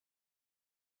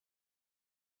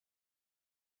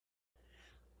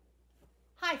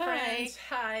Hi friends,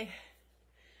 hi.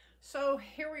 So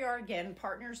here we are again,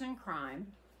 partners in crime.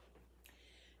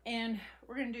 And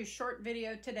we're going to do a short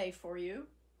video today for you.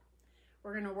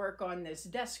 We're going to work on this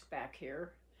desk back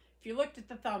here. If you looked at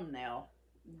the thumbnail,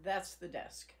 that's the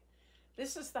desk.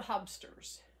 This is the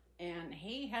Hubster's, and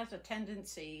he has a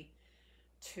tendency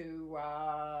to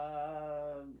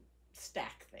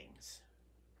stack things.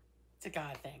 It's a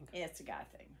guy thing. It's a guy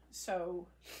thing. So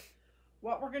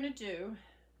what we're going to do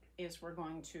is we're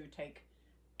going to take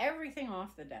everything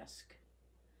off the desk,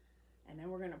 and then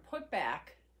we're going to put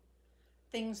back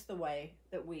things the way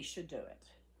that we should do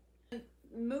it.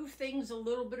 Move things a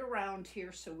little bit around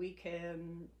here so we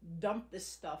can dump this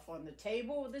stuff on the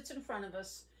table that's in front of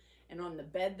us and on the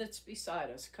bed that's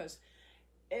beside us, because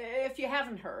if you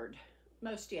haven't heard,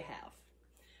 most of you have.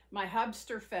 My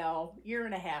Hubster fell a year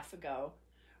and a half ago,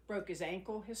 broke his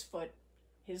ankle, his foot,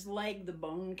 his leg, the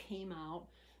bone came out,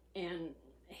 and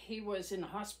he was in the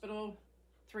hospital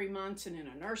 3 months and in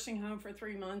a nursing home for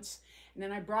 3 months. And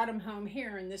then I brought him home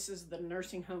here, and this is the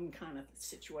nursing home kind of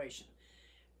situation.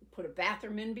 Put a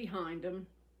bathroom in behind him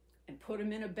and put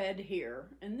him in a bed here.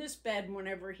 And this bed,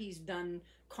 whenever he's done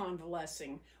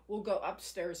convalescing, will go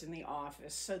upstairs in the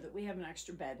office so that we have an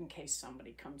extra bed in case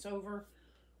somebody comes over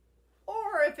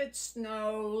or if it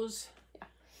snows. Yeah.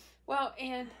 Well,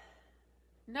 and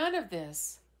none of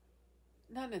this,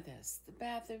 the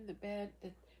bathroom, the bed,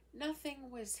 nothing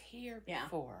was here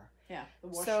before. Yeah, the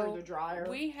washer, the dryer.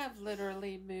 We have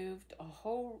literally moved a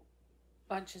whole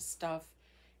bunch of stuff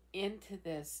into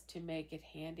this to make it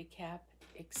handicap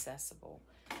accessible.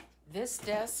 This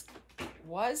desk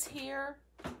was here,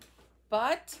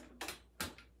 but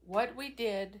what we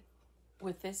did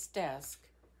with this desk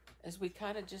is we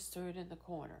kind of just threw it in the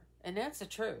corner. And that's the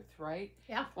truth, right?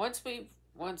 Yeah. Once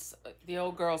the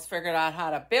old girls figured out how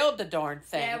to build the darn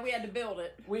thing. Yeah, we had to build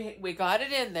it. We got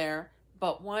it in there,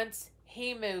 but once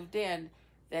he moved in,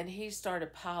 then he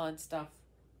started piling stuff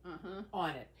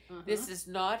on it. This is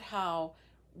not how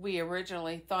we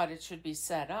originally thought it should be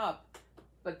set up,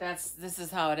 but this is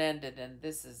how it ended, and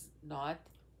this is not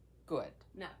good.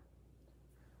 No.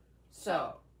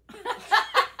 So.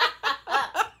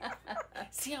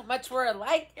 See how much we're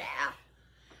alike?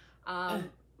 Yeah.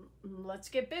 Let's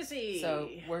get busy. So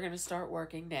we're going to start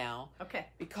working now. Okay.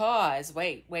 Because,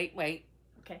 wait.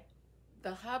 Okay.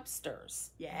 The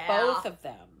Hubsters, yeah, both of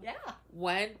them,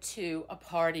 went to a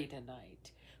party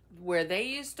tonight where they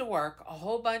used to work. A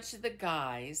whole bunch of the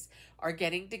guys are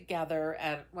getting together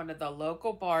at one of the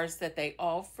local bars that they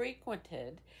all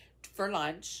frequented for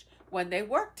lunch when they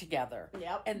worked together.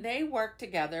 Yep. And they worked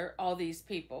together, all these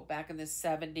people, back in the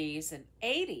 70s and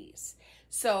 80s.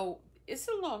 So it's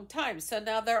a long time. So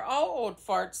now they're all old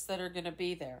farts that are going to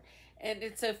be there. And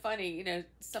it's so funny,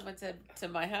 someone said to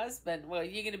my husband, well,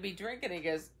 you're going to be drinking? He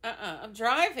goes, I'm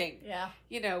driving. Yeah.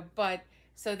 But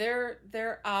so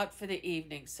they're out for the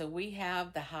evening. So we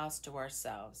have the house to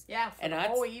ourselves. Yeah, for the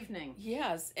whole evening.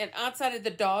 Yes. And outside of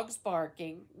the dogs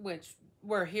barking, which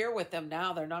we're here with them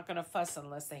now, they're not going to fuss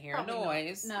unless they hear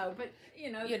noise. No, but,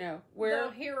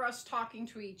 they'll hear us talking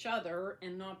to each other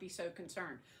and not be so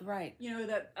concerned. Right.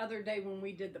 That other day when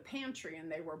we did the pantry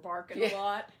and they were barking a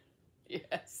lot.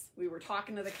 Yes. We were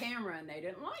talking to the camera and they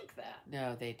didn't like that.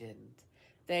 No, they didn't.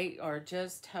 They are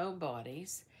just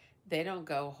homebodies. They don't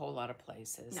go a whole lot of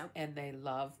places. Nope. And they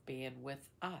love being with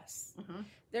us.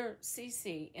 They're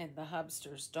Cece and the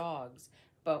Hubster's dogs,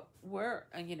 but we're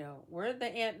the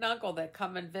aunt and uncle that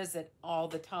come and visit all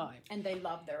the time. And they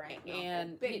love their aunt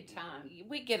and uncle big time.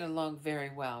 We get along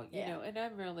very well, and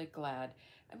I'm really glad.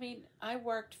 I mean, I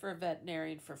worked for a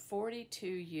veterinarian for 42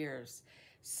 years.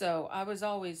 So I was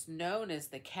always known as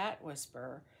the cat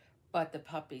whisperer, but the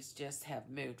puppies just have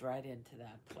moved right into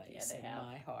that place in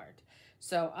my heart.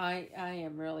 So I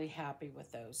am really happy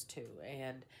with those two.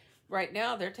 And right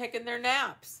now they're taking their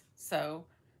naps. So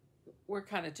we're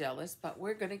kind of jealous, but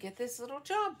we're going to get this little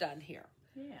job done here.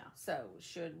 Yeah. So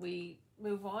should we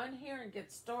move on here and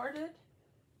get started?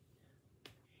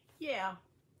 Yeah.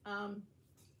 I'm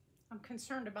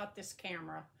concerned about this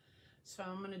camera. So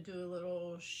I'm going to do a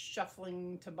little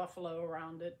shuffling to buffalo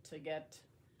around it to get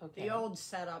the old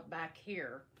setup back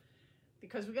here.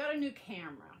 Because we got a new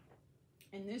camera.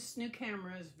 And this new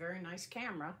camera is a very nice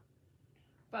camera.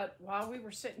 But while we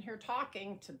were sitting here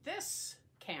talking to this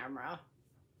camera,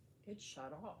 it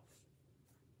shut off.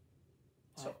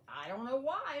 So I don't know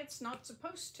why it's not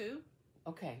supposed to.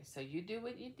 Okay, so you do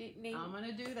what you need. I'm going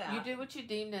to do that. You do what you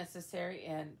deem necessary,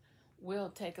 and we'll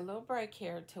take a little break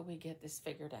here until we get this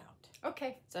figured out.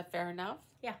 Okay. Is that fair enough?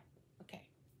 Yeah. Okay.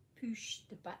 Push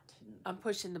the button. I'm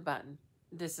pushing the button.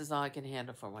 This is all I can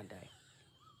handle for one day.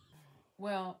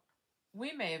 Well,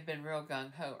 we may have been real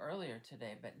gung-ho earlier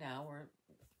today, but now we're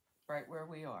right where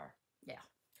we are. Yeah.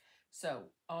 So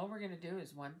all we're going to do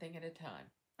is one thing at a time.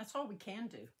 That's all we can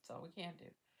do. That's all we can do.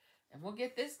 And we'll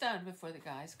get this done before the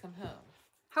guys come home.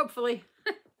 Hopefully.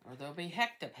 Or there'll be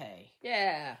heck to pay.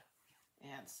 Yeah.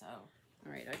 And so.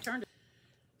 All right, I turned it.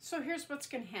 So here's what's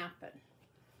going to happen.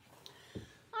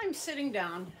 I'm sitting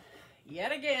down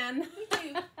yet again.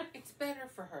 It's better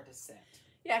for her to sit.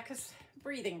 Yeah, because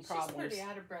breathing problems. She's pretty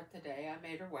out of breath today. I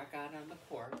made her work out on the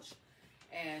porch.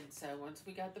 And so once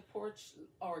we got the porch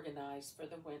organized for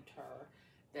the winter,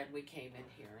 then we came in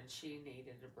here and she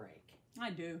needed a break.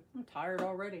 I do. I'm tired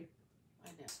already. I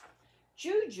know.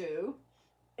 Juju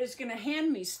is going to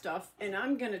hand me stuff and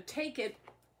I'm going to take it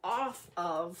off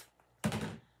of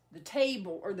the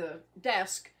table or the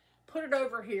desk, put it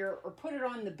over here or put it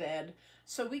on the bed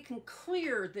so we can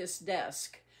clear this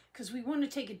desk because we want to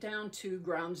take it down to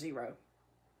ground zero.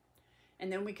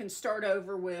 And then we can start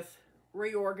over with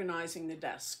reorganizing the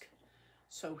desk.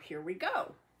 So here we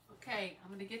go. Okay, I'm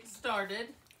going to get started.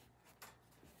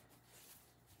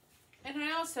 And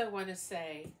I also want to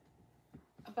say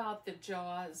about the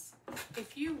jaws,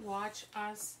 if you watch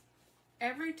us,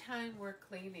 every time we're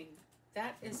cleaning,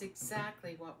 that is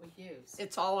exactly what we use.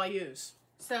 It's all I use.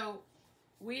 So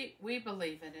we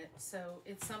believe in it. So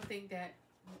it's something that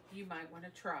you might want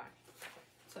to try.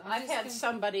 So I've had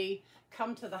somebody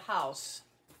come to the house,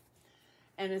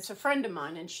 and it's a friend of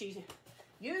mine, and she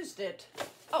used it.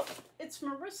 Oh, it's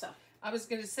Marissa. I was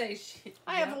going to say,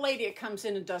 I have a lady that comes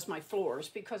in and does my floors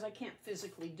because I can't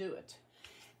physically do it.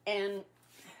 And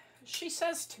she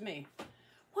says to me,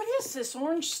 "What is this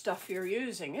orange stuff you're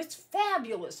using? It's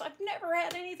fabulous. I've never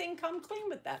had anything come clean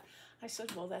with that." I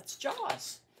said, "Well, that's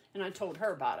Jaws." And I told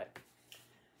her about it.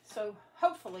 So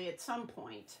hopefully at some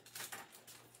point,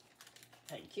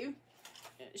 thank you,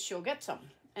 she'll get some.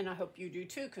 And I hope you do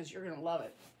too, because you're going to love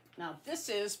it. Now, this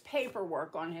is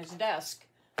paperwork on his desk.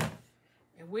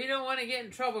 And we don't want to get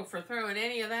in trouble for throwing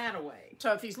any of that away.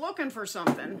 So if he's looking for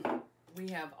something, we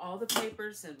have all the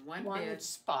papers in one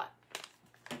spot.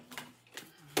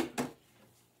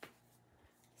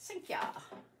 Thank ya.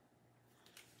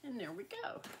 And there we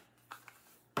go.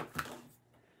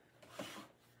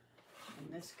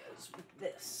 And this goes with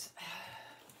this.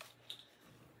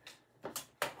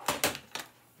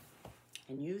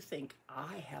 And you think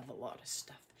I have a lot of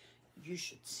stuff. You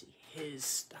should see his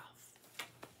stuff.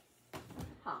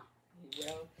 Huh.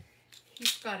 Well,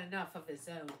 he's got enough of his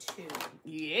own, too.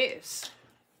 Yes.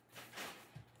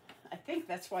 I think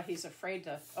that's why he's afraid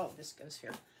to... Oh, this goes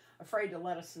here. Afraid to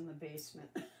let us in the basement.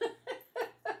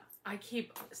 I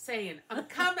keep saying, "I'm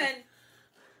coming."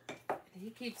 And he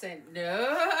keeps saying,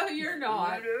 "No, you're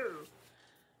not." No.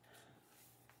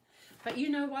 But you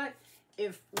know what?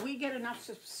 If we get enough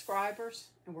subscribers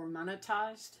and we're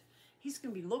monetized, he's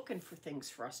going to be looking for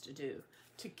things for us to do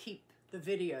to keep the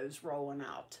videos rolling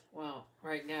out. Well,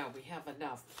 right now we have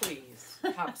enough. Please,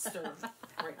 Hubster.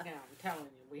 Right now, I'm telling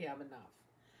you, we have enough.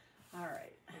 All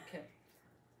right. Okay.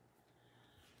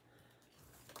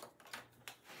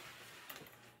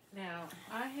 Now,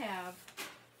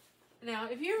 now,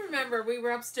 if you remember, we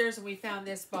were upstairs and we found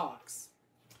this box.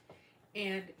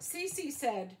 And Cece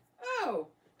said, "Oh,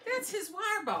 that's his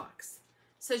wire box."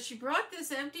 So she brought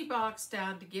this empty box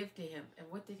down to give to him.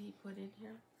 And what did he put in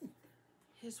here?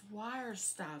 His wire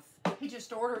stuff. He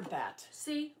just ordered that.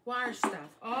 See? Wire stuff.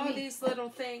 All these little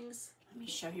things. Let me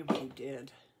show you what he did.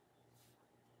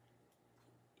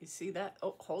 You see that?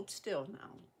 Oh, hold still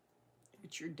now.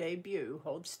 It's your debut.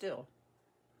 Hold still.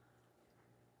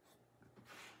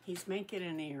 He's making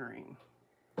an earring.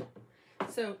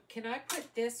 So, can I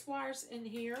put this wires in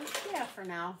here? Yeah, for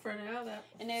now. For now, that.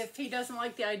 And if he doesn't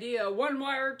like the idea of one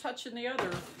wire touching the other,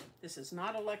 this is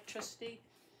not electricity.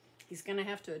 He's going to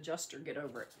have to adjust or get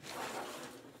over it.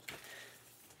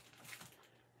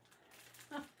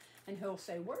 And he'll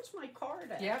say, "Where's my card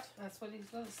at?" Yep, that's what he's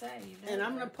going to say. You know, and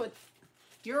I'm going to put,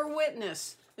 "You're a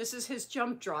witness. This is his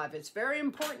jump drive. It's very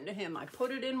important to him. I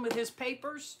put it in with his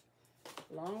papers,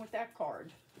 along with that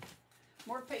card."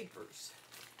 More papers.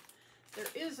 There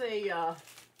is a,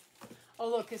 oh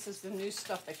look, this is the new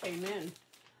stuff that came in.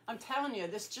 I'm telling you,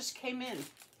 this just came in.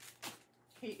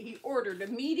 He ordered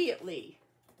immediately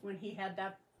when he had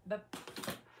that,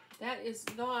 that is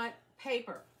not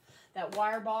paper. That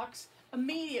wire box.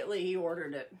 Immediately he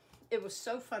ordered it. It was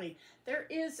so funny. There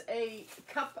is a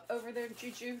cup over there,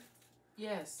 Juju.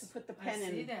 Yes. To put the pen in.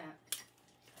 I see that.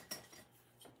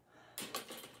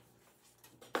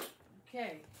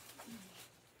 Okay.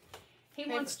 He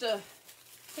wants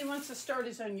to start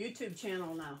his own YouTube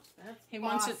channel now. That's he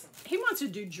awesome. wants to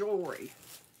do jewelry.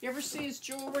 You ever see his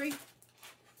jewelry?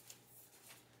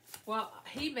 Well,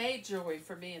 he made jewelry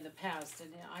for me in the past,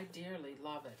 and I dearly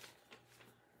love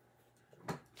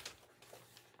it.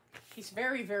 He's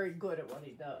very, very good at what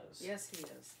he does. Yes, he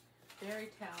is. Very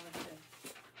talented.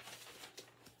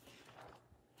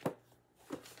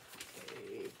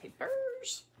 Okay,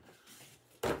 papers.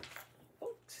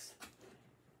 Books.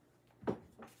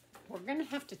 We're going to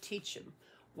have to teach him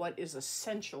what is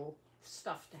essential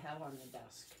stuff to have on the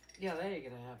desk. Yeah, that ain't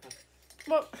gonna happen.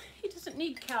 Well, he doesn't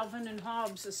need Calvin and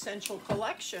Hobbes' essential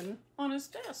collection on his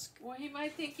desk. Well, he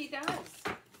might think he does.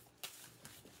 I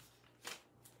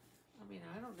mean,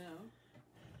 I don't know.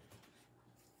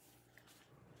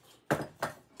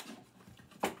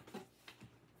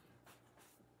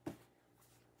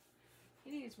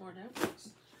 He needs more notebooks.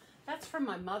 That's from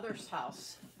my mother's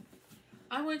house.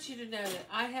 I want you to know that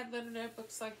I have little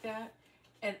notebooks like that,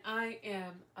 and I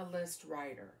am a list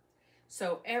writer.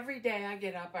 So every day I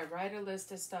get up, I write a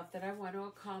list of stuff that I want to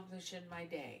accomplish in my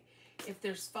day. If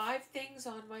there's 5 things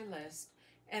on my list,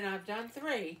 and I've done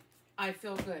 3, I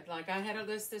feel good. Like I had a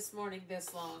list this morning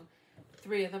this long.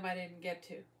 3 of them I didn't get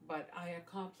to, but I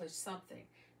accomplished something.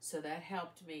 So that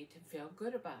helped me to feel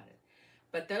good about it.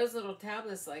 But those little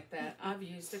tablets like that, I've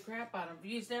used the crap out of them. I've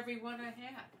used every one I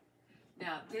had.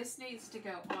 Now, this needs to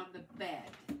go on the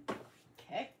bed.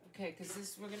 Okay. Okay, because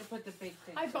this we're going to put the big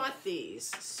thing. I bought these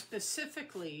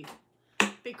specifically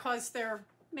because they're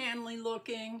manly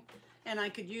looking and I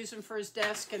could use them for his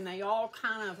desk, and they all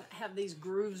kind of have these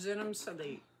grooves in them so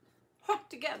they hook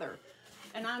together.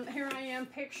 And here I am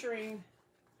picturing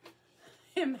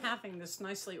him having this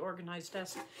nicely organized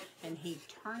desk, and he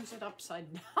turns it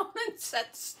upside down and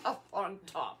sets stuff on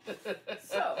top.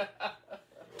 So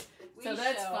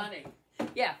that's funny.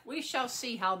 Yeah, we shall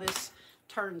see how this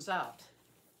turns out.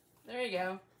 There you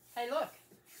go. Hey, look,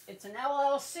 it's an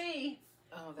LLC.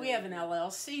 Oh, We have an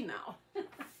LLC now. Is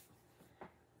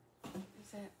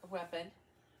that a weapon?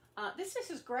 This is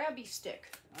his grabby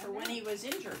stick for when he was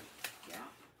injured. Yeah.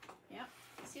 Yeah.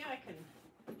 See, I can.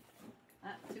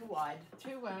 Too wide.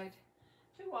 Too wide.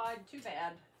 Too wide. Too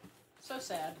bad. So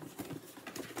sad.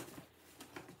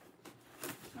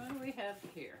 What do we have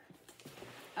here?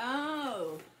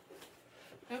 Oh.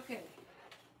 Okay.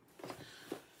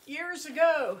 Years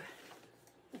ago.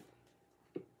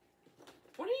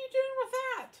 What are you doing with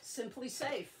that? Simply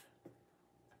Safe.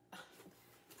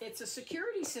 It's a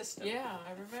security system. Yeah,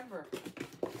 I remember.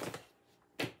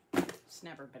 It's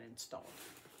never been installed.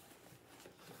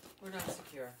 We're not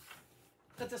secure.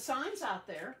 But the sign's out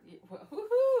there.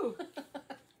 Woohoo!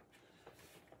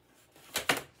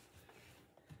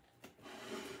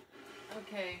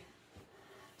 Okay.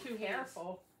 2 hands.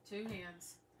 Careful. 2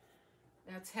 hands.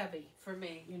 That's heavy for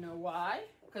me. You know why?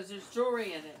 Because there's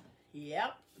jewelry in it.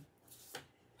 Yep.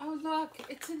 Oh, look.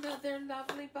 It's another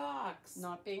lovely box.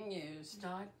 Not being used.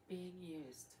 Not being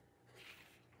used.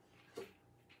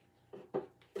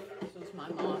 This was my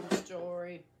mom's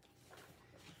jewelry.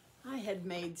 I had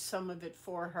made some of it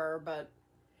for her, but...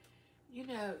 You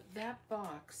know, that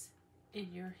box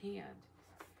in your hand,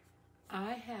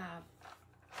 I have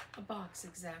a box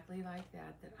exactly like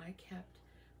that I kept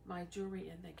my jewelry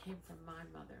in that came from my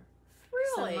mother.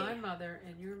 Really? So my mother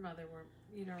and your mother were,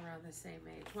 you know, around the same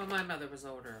age. Well, my mother was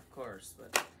older, of course,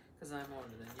 but because I'm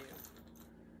older than you.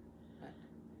 But,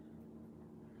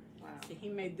 wow. See, he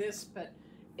made this, but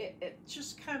it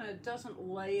just kind of doesn't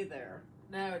lay there.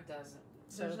 No, it doesn't.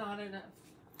 So there's not enough.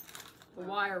 The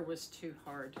wire was too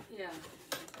hard. Yeah.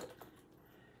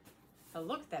 Oh,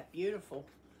 look, that beautiful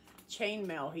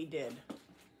chainmail he did.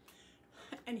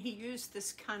 And he used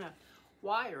this kind of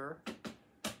wire.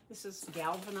 This is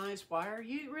galvanized wire.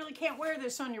 You really can't wear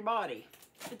this on your body.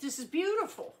 But this is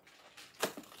beautiful.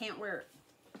 Can't wear it.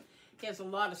 He has a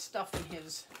lot of stuff in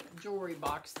his jewelry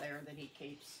box there that he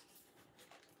keeps.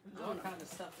 There's all kind of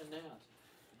stuff in that.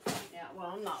 Yeah,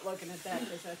 well, I'm not looking at that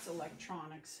because that's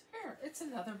electronics. Here, it's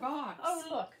another box. Oh,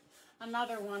 look.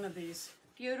 Another one of these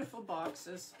beautiful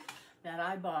boxes that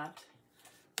I bought.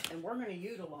 And we're going to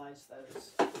utilize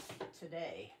those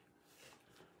today.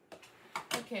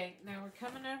 Okay, now we're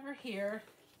coming over here.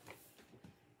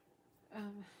 All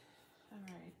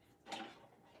right.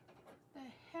 The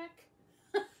heck?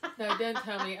 No, don't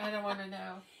tell me. I don't want to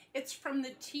know. It's from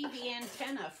the TV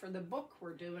antenna for the book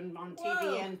we're doing on Whoa.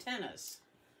 TV antennas.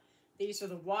 These are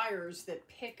the wires that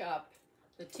pick up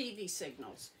the TV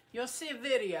signals. You'll see a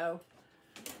video.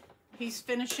 He's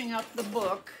finishing up the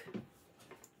book,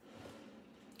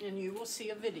 and you will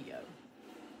see a video.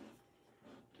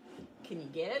 Can you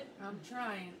get it? I'm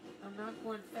trying. I'm not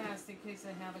going fast in case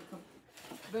I have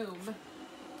a kaboom.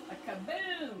 A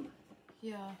kaboom!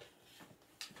 Yeah.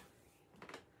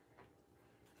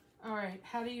 All right,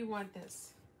 how do you want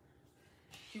this?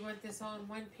 Do you want this all in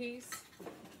one piece?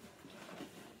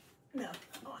 No,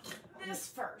 this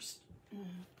first.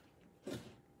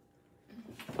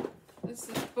 This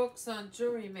is books on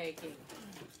jewelry making.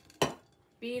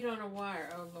 Bead on a wire.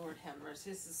 Oh, Lord have mercy.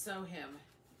 This is so him.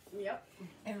 Yep.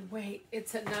 And wait,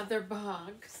 it's another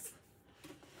box.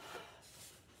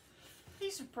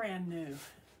 These are brand new.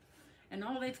 And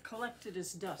all they've collected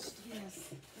is dust. Yes,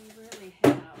 they really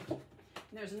have. And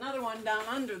there's another one down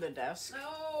under the desk.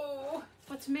 No!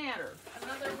 What's the matter?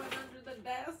 Another one under the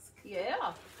desk?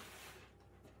 Yeah.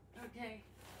 Okay.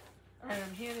 All right,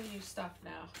 I'm handing you stuff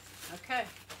now. Okay.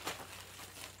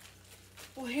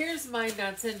 Well, here's my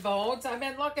nuts and bolts. I've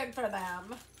been looking for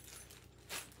them.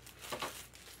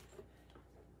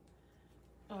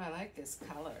 Oh, I like this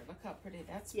color. Look how pretty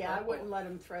that's. Yeah, purple. I wouldn't let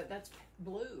him throw it. That's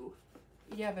blue.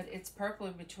 Yeah, but it's purple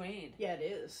in between. Yeah, it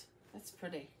is. That's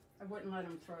pretty. I wouldn't let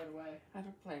him throw it away. I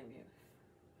don't blame you.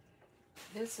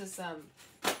 This is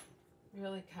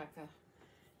really caca.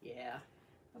 Yeah.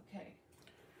 Okay.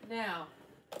 Now,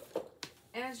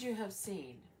 as you have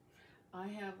seen, I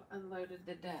have unloaded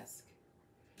the desk.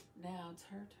 Now it's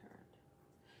her turn.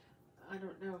 I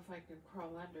don't know if I can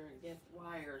crawl under and get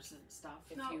wires and stuff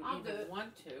if No, you I'll even do it.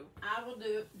 want to. I will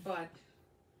do it. But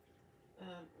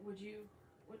would you?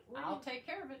 I'll take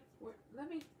care of it. Let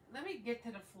me get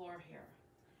to the floor here.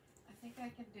 I think I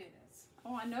can do this.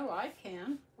 Oh, I know I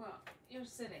can. Well, you're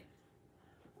sitting.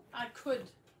 I could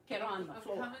get on the I'm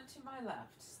floor. coming to my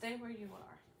left. Stay where you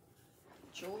are.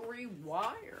 Jewelry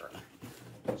wire.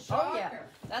 Shocker. Oh, yeah.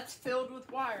 That's filled with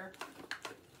wire.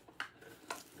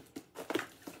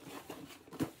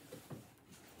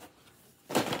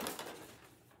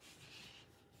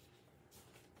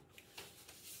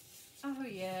 Oh,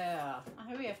 yeah.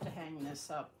 We have to hang this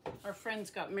up. Our friends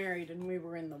got married and we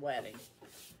were in the wedding.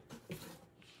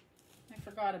 I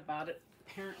forgot about it.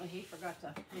 Apparently he forgot to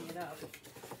hang it up.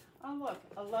 Oh, look.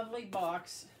 A lovely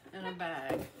box and a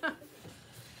bag.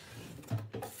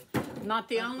 Not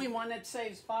the only one that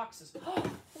saves boxes. Oh,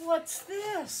 what's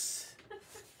this?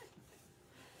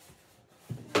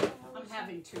 I'm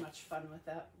having too much fun with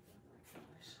that.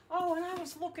 Oh, and I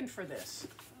was looking for this.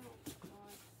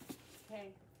 Okay.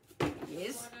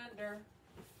 Yes. One under.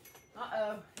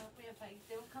 Uh-oh. Help me if I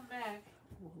don't come back.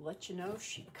 We'll let you know if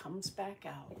she comes back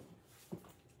out.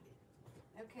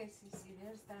 Okay, Cece,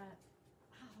 there's that.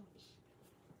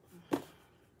 Ouch.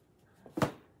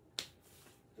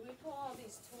 Do we pull all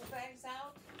these tool bags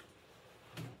out?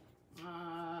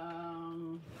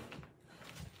 I'm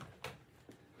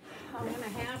going to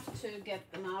have to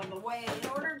get them out of the way in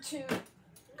order to...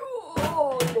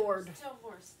 Oh, Lord. Still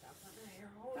more stuff under here.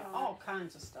 Hold There on. are all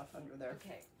kinds of stuff under there.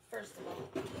 Okay, first of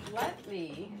all, Let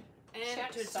me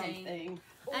check something.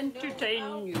 Oh, Entertain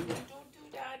no, you. Don't do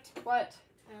that. What?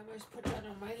 I almost put that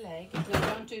on my leg. No,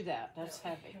 don't do that. That's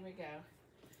heavy. Here we go.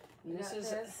 And this Got is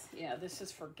this. yeah, this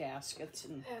is for gaskets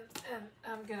and And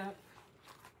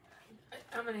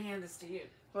I'm gonna hand this to you.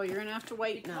 well, you're gonna have to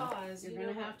wait now. Because You're you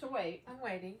gonna know have to wait. I'm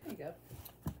waiting. There you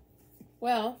go.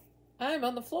 Well, I'm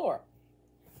on the floor.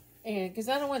 And because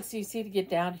I don't want Cece to get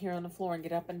down here on the floor and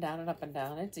get up and down and up and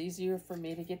down. It's easier for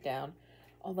me to get down,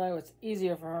 although it's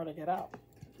easier for her to get up.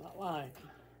 Not lying.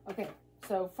 Okay,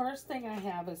 so first thing I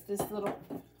have is this little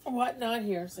whatnot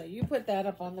here. So you put that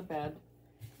up on the bed.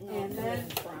 And then, in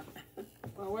front.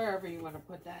 well, wherever you want to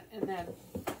put that. And then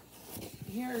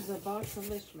here's a box of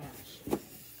mishmash.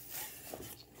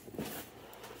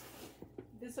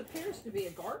 This appears to be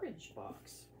a garbage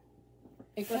box,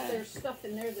 But but there's stuff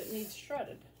in there that needs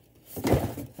shredded.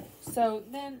 So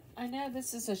then, I know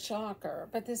this is a shocker,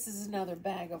 but this is another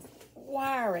bag of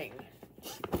wiring.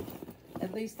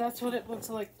 At least that's what it looks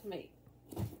like to me.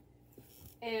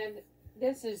 And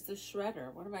this is the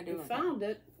shredder. What am I doing? We found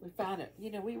it. We found it.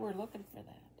 You know, we were looking for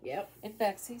that. Yep. In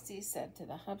fact, Cece said to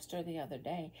the Hubster the other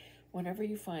day, whenever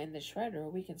you find the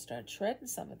shredder, we can start shredding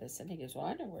some of this. And he goes, well,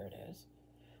 I know where it is.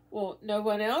 Well, no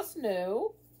one else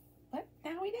knew, but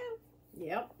now we know.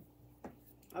 Yep.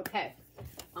 Okay.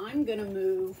 I'm gonna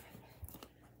move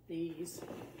these.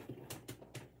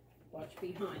 Watch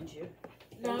behind you.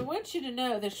 Now, I want you to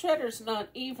know the shredder's not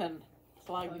even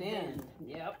plugged in.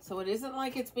 Yep. So it isn't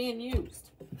like it's being used.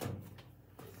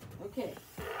 Okay.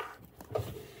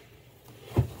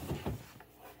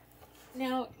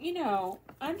 Now, you know,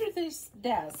 under this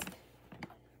desk,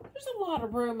 there's a lot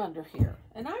of room under here.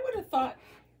 And I would have thought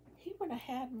he would have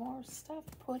had more stuff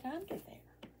put under there.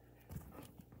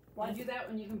 Why do that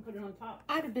when you can put it on top?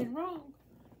 I'd have been wrong.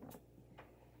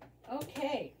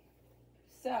 Okay.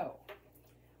 So,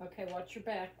 Okay, watch your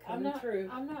back I'm coming not through.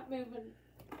 I'm not moving.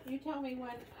 You tell me when,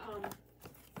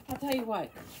 I'll tell you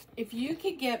what. If you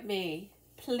could get me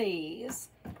please.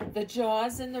 The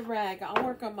jaws and the rag, I'll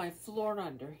work on my floor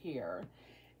under here.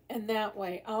 And that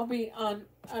way, I'll be on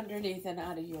underneath and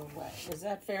out of your way. Is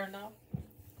that fair enough?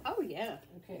 Oh, yeah.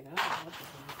 Okay, now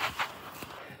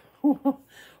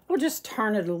We'll just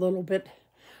turn it a little bit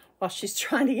while she's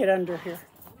trying to get under here.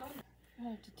 I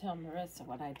have to tell Marissa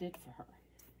what I did for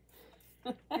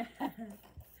her.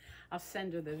 I'll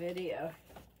send her the video.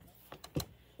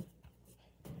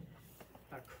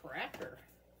 A cracker.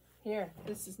 Here,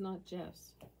 this is not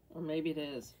Jeff's. Or maybe it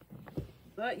is.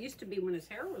 Well, it used to be when his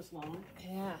hair was long.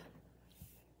 Yeah.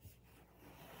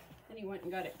 Then he went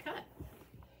and got it cut.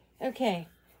 Okay.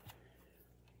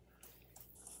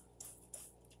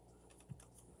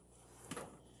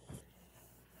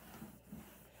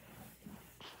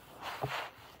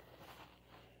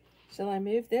 Shall I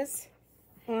move this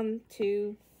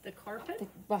onto The carpet?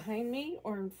 behind me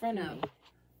or in front of me?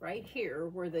 Right here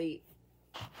where the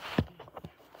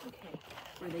Okay.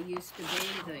 where they used to be,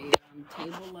 the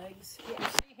table legs. You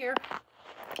see here?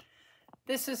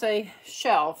 This is a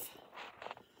shelf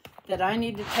that I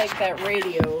need to take that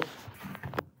radio.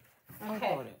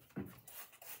 Okay.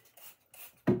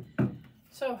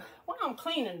 So while I'm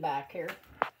cleaning back here,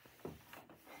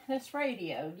 this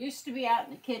radio used to be out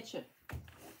in the kitchen.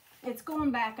 It's going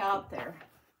back out there.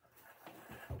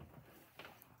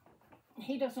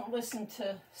 He doesn't listen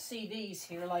to CDs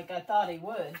here like I thought he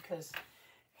would, because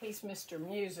he's Mr.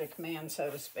 Music Man, so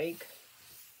to speak.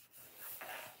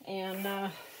 And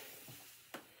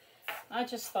I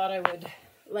just thought I would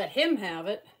let him have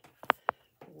it.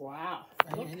 Wow.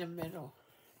 Right in the middle.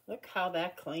 Look how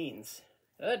that cleans.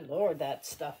 Good Lord, that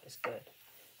stuff is good.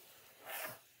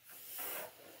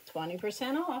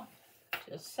 20% off.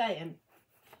 Just saying.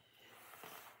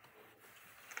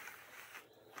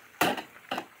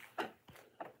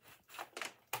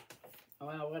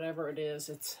 Well, whatever it is,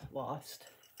 it's lost.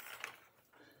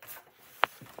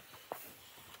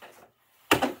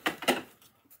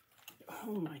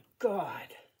 Oh my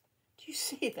God. Do you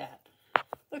see that?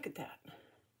 Look at that.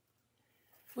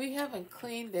 We haven't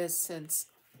cleaned this since,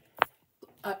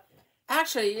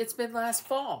 actually, it's been last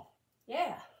fall.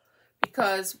 Yeah.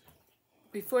 Because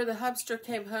before the Hubster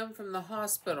came home from the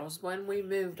hospitals, when we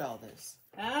moved all this.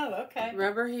 Oh, okay.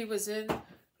 Remember, he was in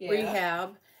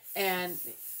rehab, and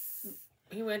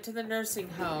he went to the nursing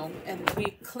home, and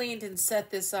we cleaned and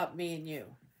set this up, me and you.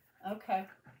 Okay.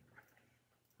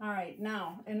 All right.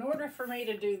 Now, in order for me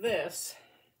to do this,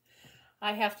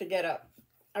 I have to get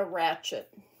a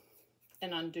ratchet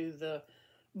and undo the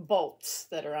bolts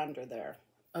that are under there.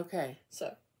 Okay.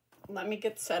 So, let me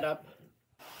get set up.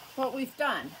 What we've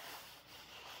done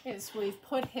is we've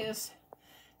put his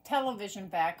television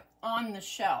back on the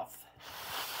shelf,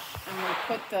 and we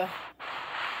put the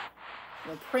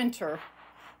printer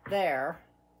there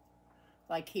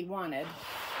like he wanted,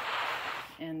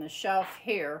 and the shelf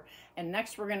here, and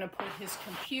next we're going to put his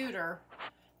computer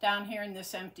down here in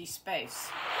this empty space.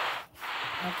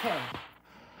 Okay.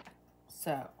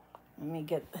 So, let me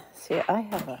get, see, I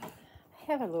have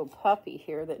a little puppy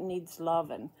here that needs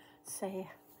loving. Say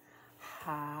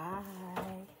hi.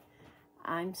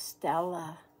 I'm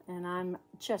Stella, and I'm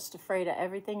just afraid of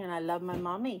everything, and I love my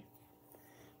mommy.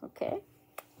 Okay?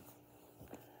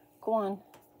 Go on.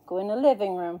 Go in the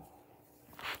living room.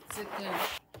 sit there.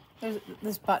 There's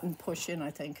this button, push in,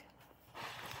 I think.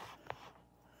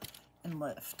 And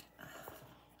lift.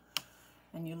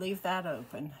 And you leave that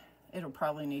open. It'll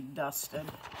probably need dusted.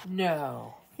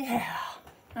 No. Yeah.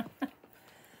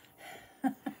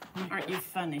 Aren't you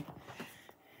funny?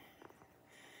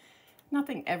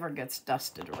 Nothing ever gets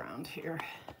dusted around here.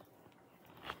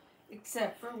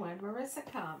 Except for when Marissa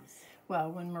comes.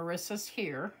 Well, when Marissa's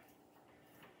here,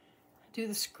 do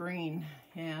the screen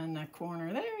in the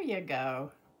corner. There you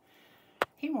go.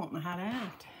 He won't know how to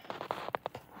act.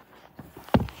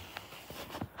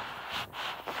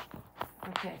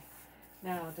 Okay.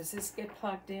 Now, does this get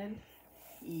plugged in?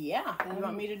 Yeah. You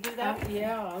want me to do that?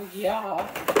 Yeah.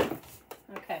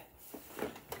 Okay.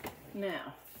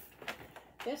 Now,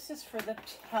 this is for the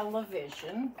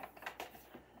television.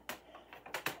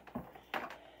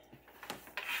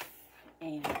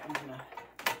 And I'm gonna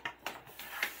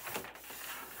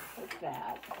put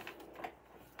that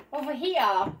over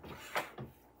here.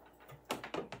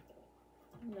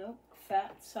 Nope,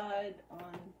 fat side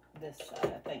on this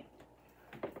side, I think.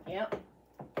 Yep.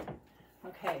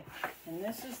 Okay, and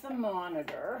this is the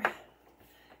monitor.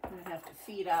 I'm gonna have to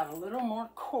feed out a little more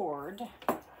cord.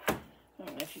 I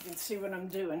don't know if you can see what I'm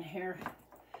doing here.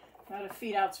 Gotta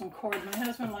feed out some cord. My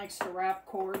husband likes to wrap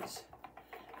cords,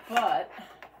 but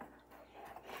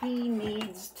he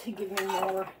needs to give me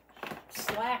more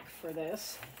slack for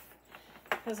this.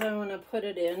 because I want to put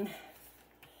it in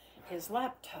his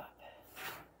laptop.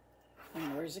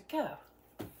 And where's it go?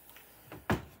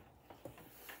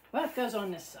 Well, it goes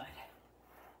on this side,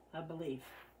 I believe.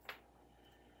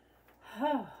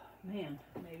 Oh, man,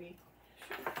 maybe.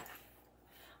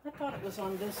 I thought it was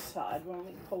on this side when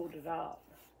we pulled it out.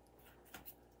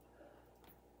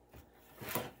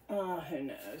 Who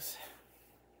knows?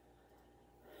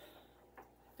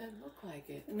 Doesn't look like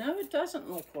it. No, it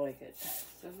doesn't look like it.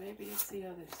 So maybe it's the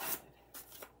other side.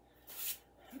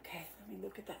 Okay, let me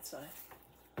look at that side.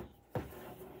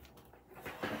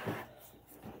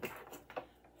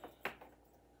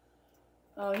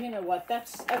 Oh, you know what?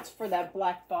 That's for that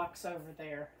black box over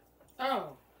there.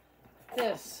 Oh.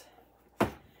 This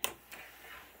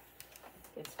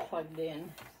gets plugged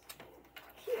in.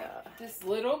 Yeah. This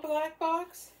little black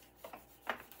box?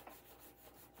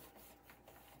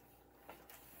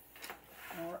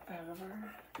 Or over.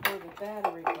 Or the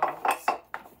battery box.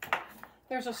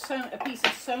 There's a piece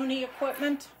of Sony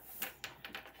equipment.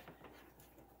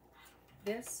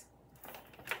 This?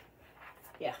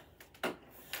 Yeah.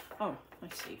 Oh, I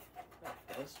see. That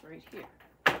goes right here.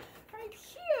 Right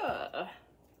here.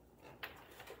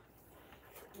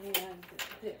 And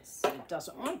this. It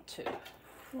doesn't want to.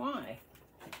 Why?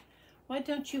 Why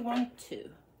don't you want to?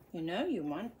 You know you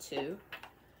want to.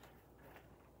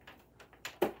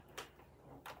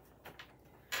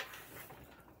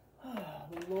 Oh,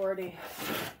 Lordy.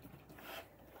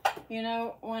 You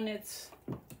know, when it's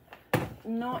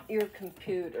not your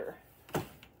computer,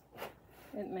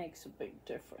 it makes a big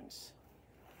difference.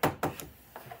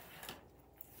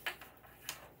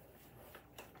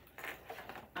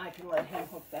 I can let him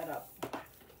hook that up.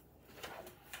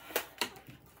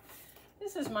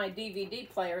 This is my DVD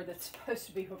player that's supposed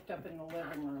to be hooked up in the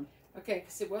living room. Okay,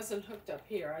 because it wasn't hooked up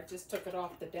here. I just took it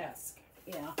off the desk.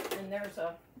 Yeah, and there's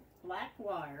a black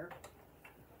wire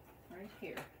right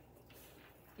here.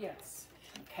 Yes.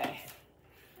 Okay.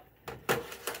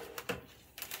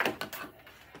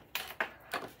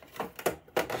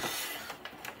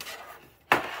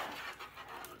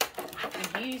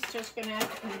 And he's just going to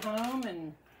have to come home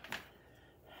and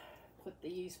put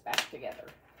these back together.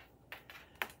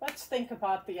 Let's think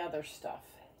about the other stuff.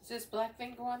 Is this black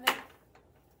thing go on there?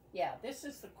 Yeah, this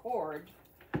is the cord.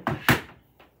 It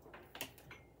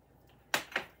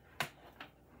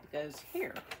goes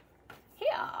here.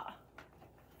 Yeah.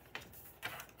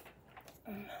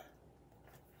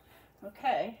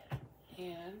 Okay.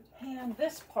 And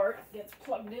this part gets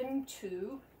plugged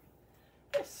into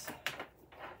this,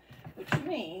 which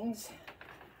means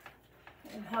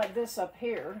I can hide this up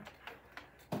here.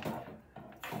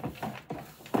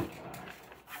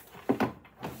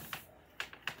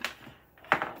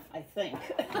 I think.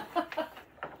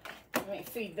 Let me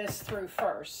feed this through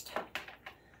first.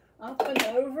 Up and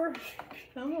over.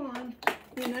 Come on.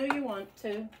 You know you want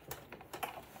to.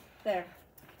 There.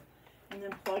 And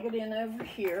then plug it in over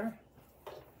here.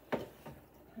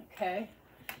 Okay.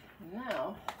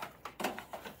 Now,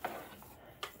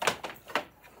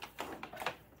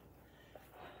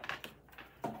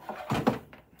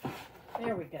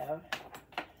 there we go.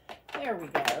 There we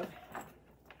go.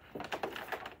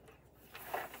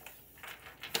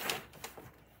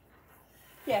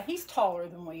 Yeah, he's taller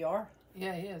than we are.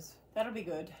 Yeah, he is. That'll be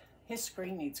good. His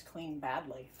screen needs cleaned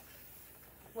badly.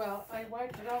 Well, I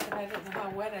wiped it off and I didn't know how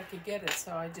wet I could get it,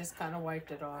 so I just kind of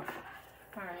wiped it off.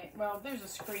 All right, well, there's a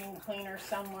screen cleaner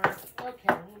somewhere. Okay,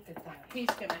 look at that. He's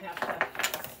going to have to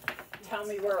tell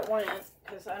me where it went,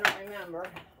 because I don't remember.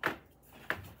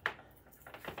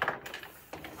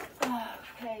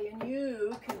 Okay, and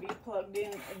you can be plugged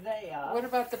in there. What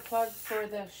about the plug for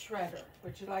the shredder?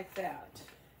 Would you like that?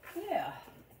 Yeah.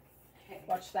 Okay.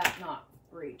 Watch that not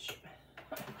reach.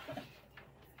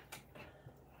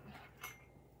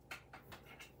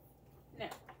 Now.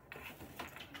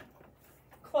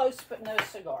 Close, but no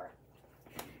cigar.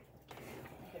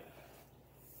 Okay.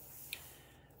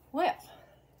 Well,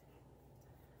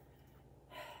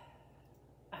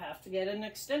 I have to get an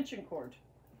extension cord.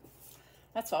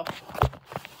 That's all.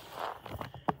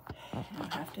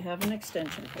 I have to have an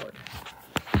extension cord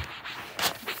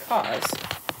because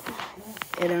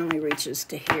it only reaches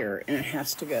to here and it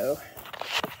has to go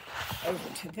over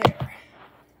to there.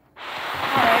 All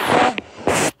right,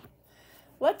 well,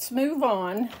 let's move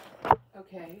on.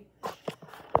 Okay.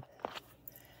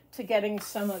 To getting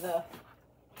some of the,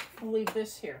 we'll leave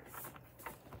this here.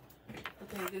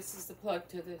 Okay, this is the plug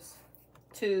to this.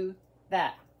 To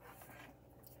that.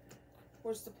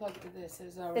 Where's the plug to this?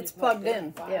 It's plugged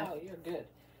in. Wow, yeah. You're good.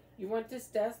 You want this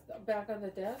desk back on the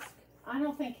desk? I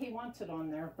don't think he wants it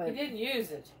on there, but He didn't use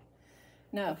it.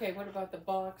 no. Okay, what about the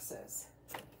boxes?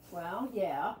 Well,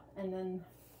 yeah, and then,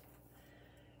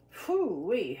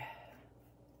 whoo-wee.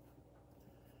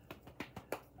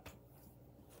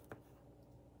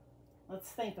 Let's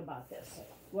think about this.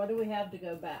 What do we have to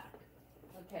go back?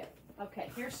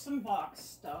 Okay, here's some box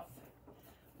stuff.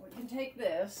 We can take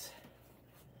this,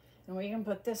 and we can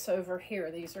put this over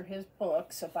here. These are his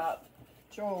books about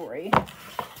jewelry.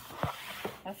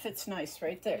 That fits nice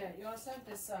right there. Yeah, you also have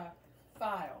this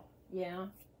file. Yeah.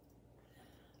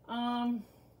 I'm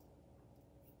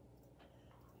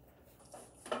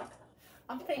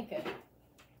thinking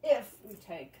if we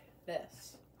take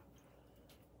this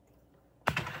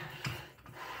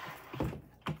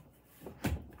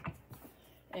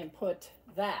and put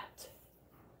that,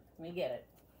 let me get it.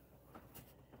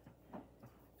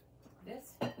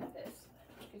 This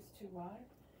is too wide,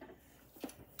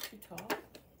 too tall.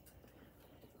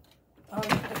 Oh,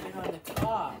 you put it on the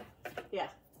top. Yeah.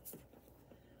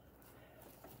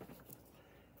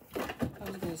 I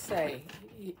was gonna say.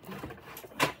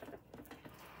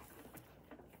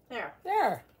 There.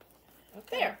 There.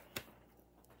 Okay. There.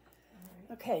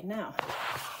 Okay, now.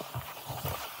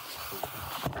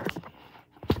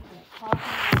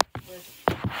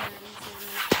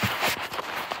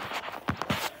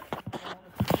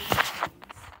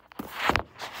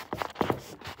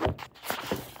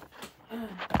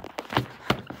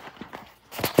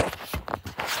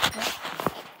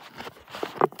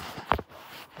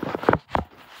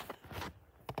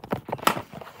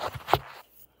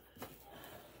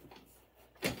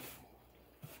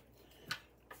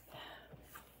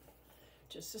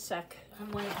 Just a sec.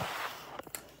 I'm waiting.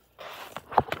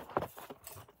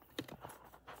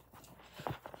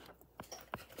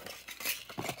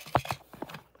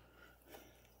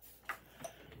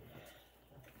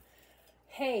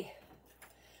 Hey,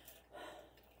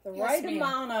 the Yes, right ma'am.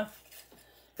 amount of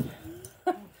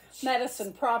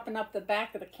medicine propping up the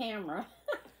back of the camera.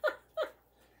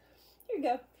 Here you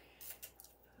go.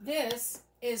 This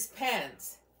is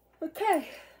pens. Okay.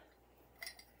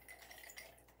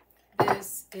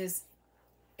 This is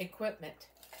equipment.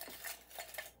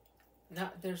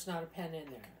 There's not a pen in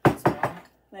there. As well.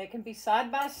 They can be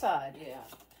side by side. Yeah.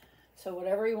 So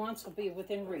whatever he wants will be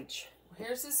within reach.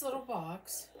 Here's this little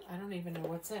box. I don't even know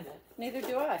what's in it. Neither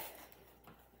do I.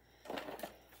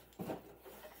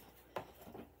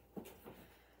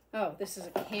 Oh, this is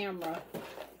a camera,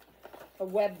 a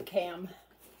webcam.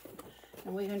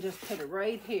 And we can just put it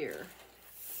right here.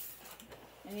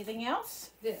 Anything else?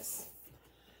 This.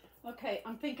 Okay,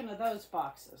 I'm thinking of those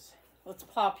boxes. Let's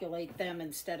populate them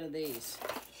instead of these.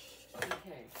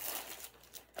 Okay.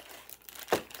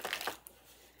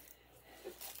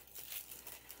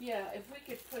 Yeah, if we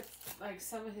could put like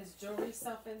some of his jewelry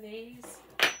stuff in these,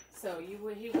 so he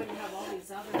wouldn't have all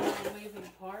these other moving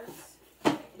parts.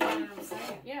 You know what I'm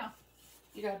saying? Yeah.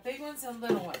 You got big ones and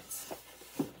little ones.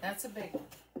 That's a big one.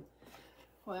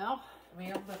 Well, We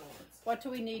have little ones. what do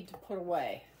we need to put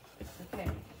away? Okay.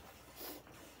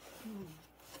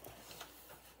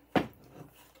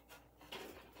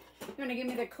 You want to give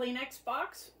me the Kleenex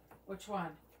box? Which one?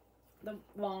 The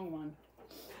long one.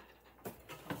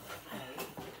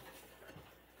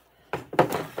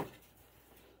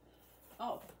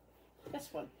 Oh, this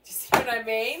one. Do you see what I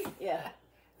mean? Yeah.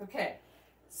 Okay.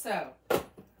 So,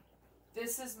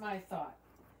 this is my thought.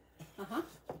 Uh-huh.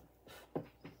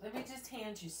 Let me just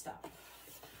hand you stuff.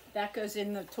 That goes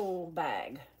in the tool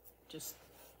bag. Just,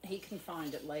 he can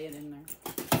find it, lay it in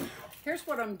there. Here's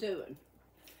what I'm doing.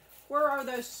 Where are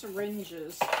those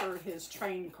syringes for his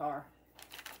train car?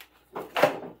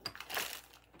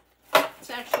 It's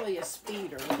actually a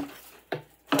speeder.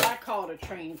 But I call it a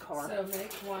train car. So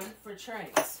make one for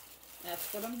trains.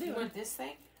 That's what I'm You doing. want this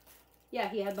thing? Yeah,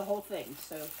 he had the whole thing.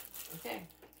 So Okay.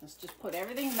 let's just put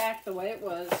everything back the way it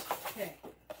was. Okay.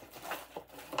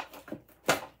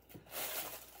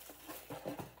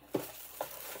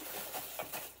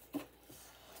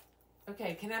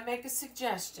 Okay, can I make a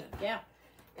suggestion? Yeah.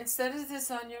 Instead of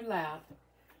this on your lap,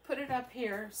 put it up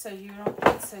here so you don't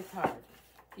get so tired.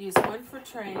 Use one for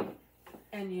train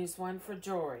and use one for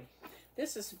jewelry.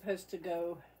 This is supposed to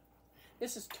go,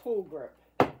 this is tool grip.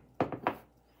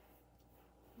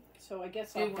 So I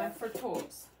guess I'll Do one have for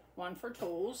tools. one for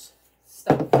tools.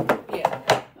 Stuff. Yeah.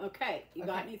 Okay, you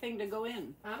got Okay. anything to go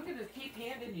in? I'm going to keep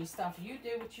handing you stuff. You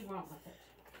do what you want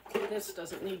with it. This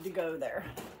doesn't need to go there.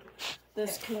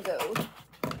 This can go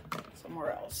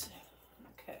somewhere else.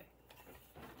 Okay.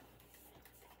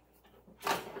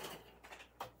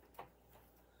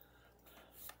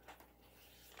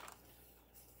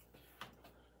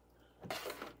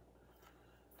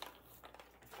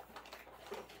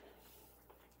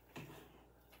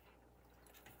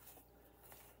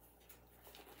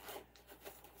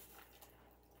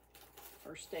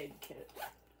 first aid kit.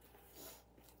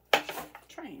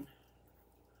 Train.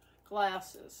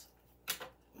 Glasses.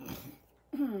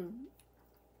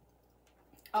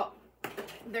 Oh,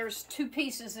 there's 2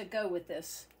 pieces that go with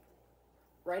this.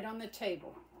 Right on the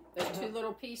table. There's 2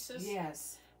 little pieces.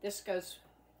 Yes. This goes,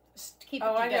 keep it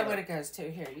together. Oh, I know what it goes to.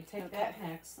 Here, you take that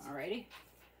next. Alrighty.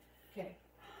 Okay.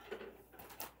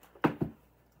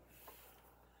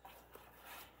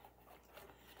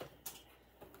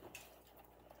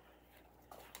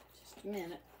 Just a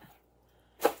minute.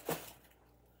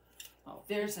 Oh,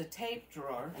 there's a tape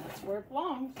drawer. That's where it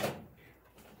belongs.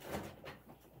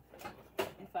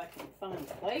 If I can find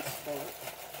a place for it.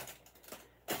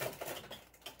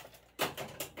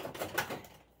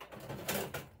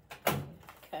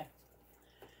 Okay.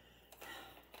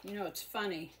 You know, it's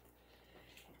funny.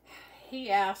 He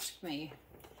asked me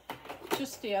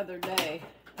just the other day,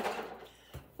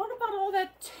 what about all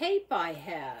that tape I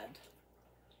had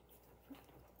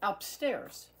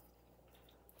upstairs?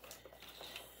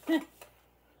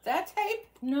 That tape?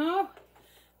 No.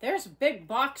 There's a big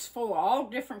box full of all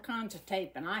different kinds of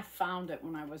tape, and I found it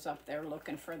when I was up there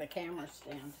looking for the camera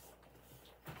stand.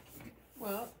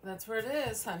 Well, that's where it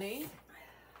is, honey.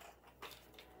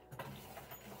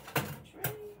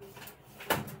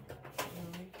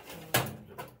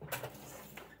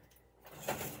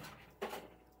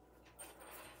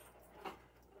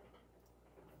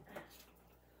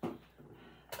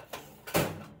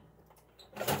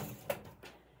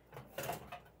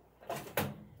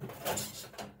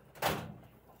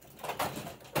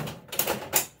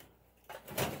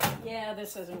 Yeah,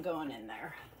 this isn't going in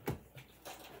there.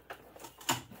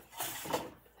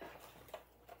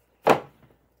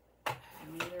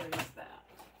 Neither is that.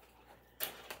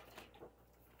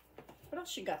 What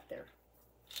else you got there?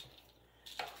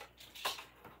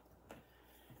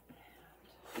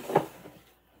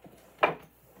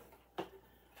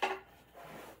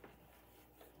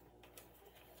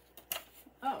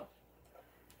 Oh.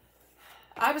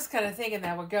 I was kind of thinking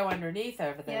that would go underneath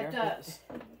over there. Yeah, it does.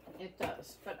 It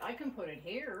does, but I can put it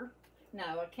here.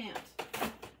 No, I can't,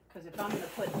 because if I'm going to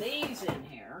put these in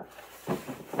here,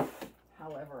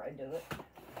 however I do it,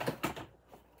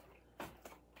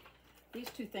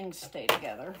 these 2 things stay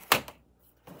together,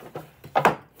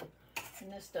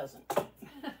 and this doesn't.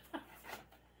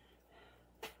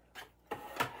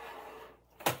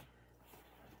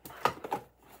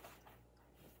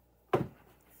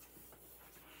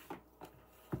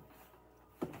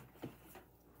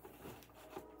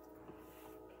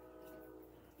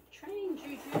 Train,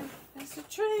 Juju. It's a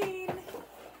train.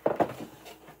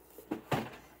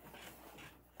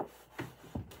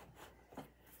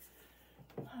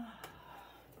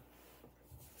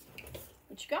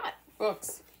 What you got?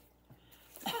 Books.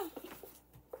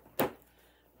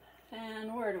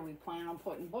 And where do we plan on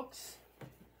putting books?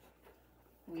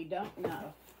 We don't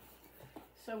know.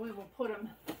 So we will put them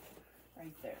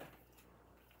right there.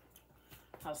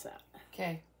 How's that?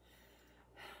 Okay.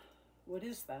 What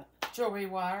is that? Jewelry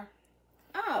wire.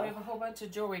 Oh. We have a whole bunch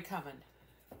of jewelry coming.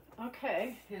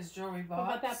 Okay. His jewelry box.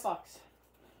 What about that box?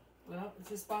 Well, is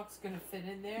this box going to fit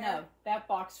in there? No, that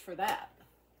box for that.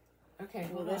 Okay.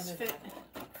 Will this fit?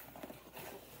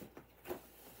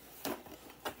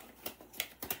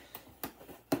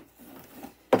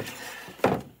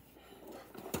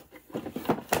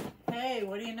 Hey,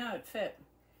 what do you know? It fit.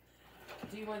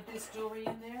 Do you want this jewelry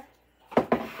in there?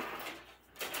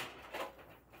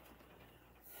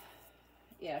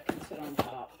 Yeah, it can sit on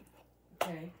top.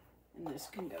 Okay. And this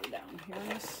can go down here on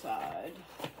the side.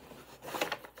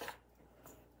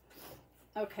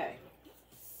 Okay.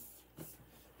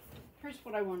 Here's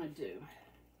what I want to do.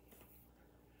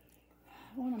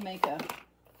 I want to make a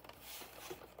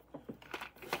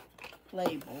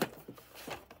label.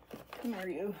 Come here,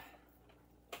 you.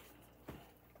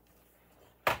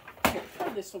 Here,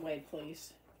 throw this away,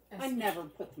 please. I never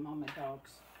put them on my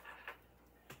dogs.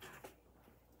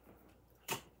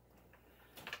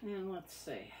 And let's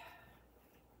see.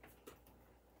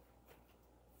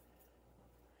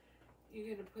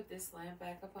 You gonna put this lamp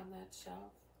back up on that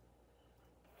shelf?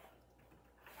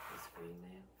 This green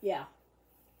lamp? Yeah.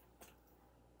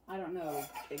 I don't know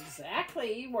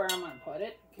exactly where I'm gonna put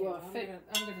it. Okay, Will well, it fit?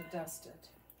 I'm gonna dust it.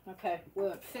 Okay.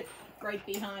 Will it fit right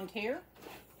behind here?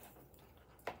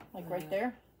 Like right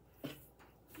there?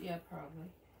 Yeah, probably.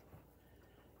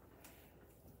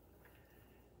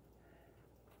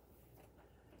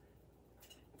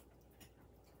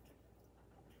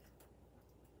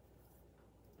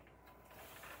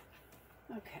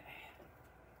 Okay.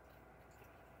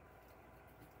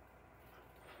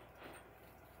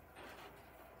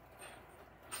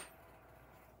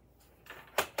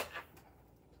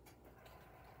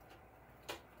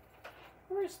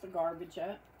 Where's the garbage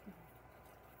at?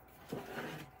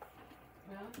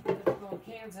 Well, the little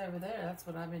cans over there, that's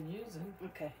what I've been using.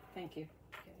 Okay, thank you.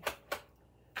 Okay.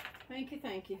 Thank you,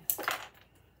 thank you.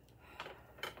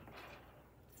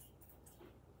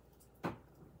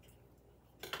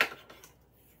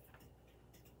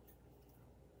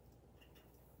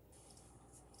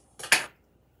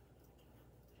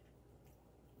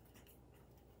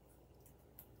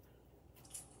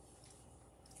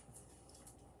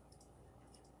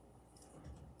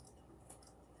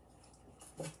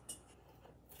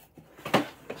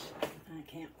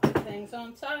 I can't put things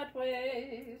on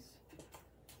sideways.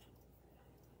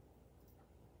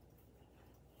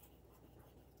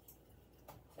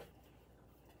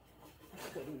 That's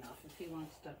good enough. If he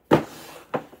wants to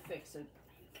fix it,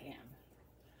 he can.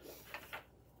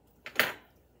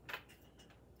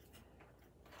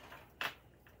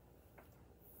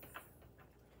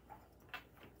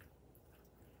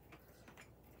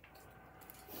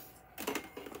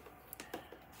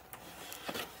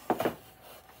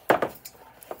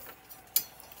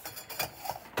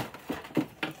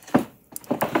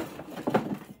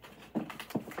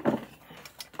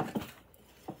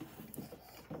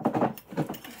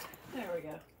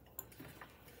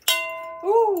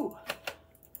 Ooh!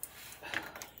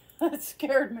 That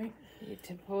scared me. You need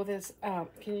to pull this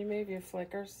out. Can you move your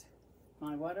flickers?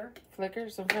 My water?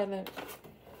 Flickers in front of...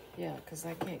 Yeah, because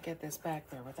I can't get this back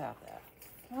there without that.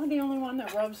 I'm the only one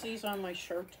that rubs these on my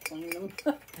shirt to clean them.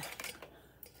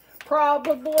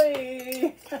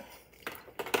 Probably.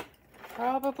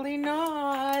 Probably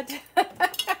not.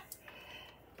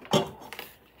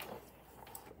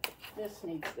 This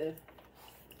needs to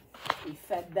be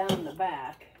fed down the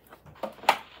back.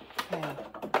 Okay.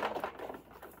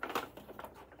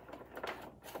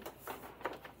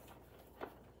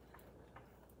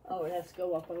 Oh, it has to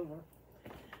go up over.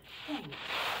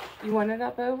 You want it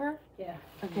up over? Yeah.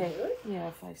 Okay. Yeah,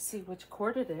 if I see which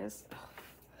cord it is.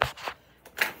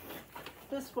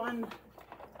 This one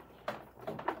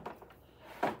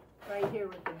right here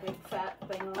with the big fat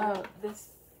thing on it. Oh, this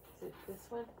is it this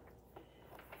one?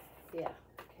 Yeah.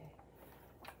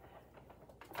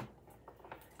 Okay.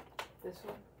 This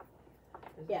one?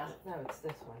 Yeah. No, it's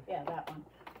this one. Yeah, that one.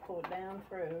 Pull it down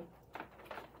through.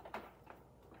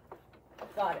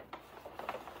 Got it.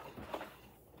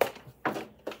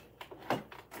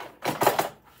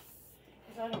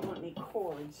 Because I don't want any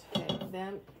cords. Okay,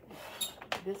 then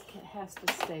this has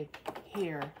to stay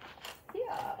here.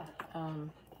 Yeah.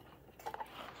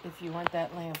 If you want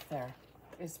that lamp there,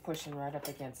 it's pushing right up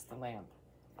against the lamp.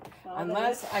 Well,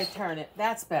 Unless I turn it,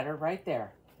 that's better, right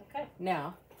there. Okay.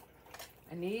 Now,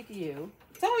 I need you.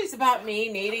 It's always about me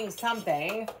needing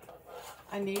something.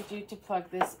 I need you to plug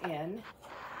this in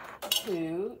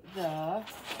to the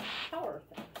Power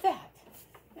thing. that.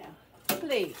 Yeah.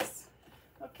 Please.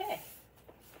 Okay.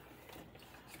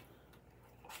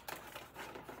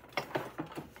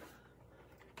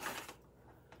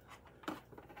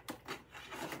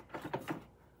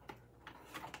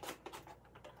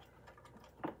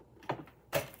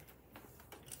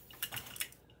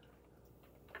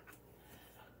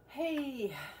 Hey.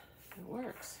 It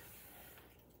works.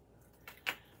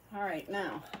 All right,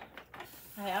 now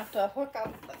I have to hook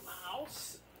up the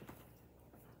mouse.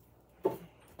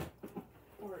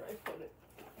 Where did I put it?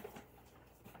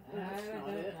 That's not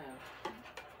it.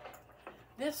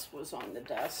 This was on the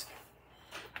desk.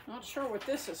 Not sure what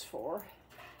this is for.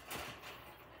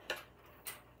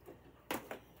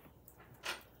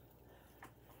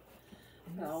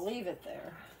 But I'll leave it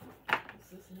there.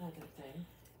 This is another thing.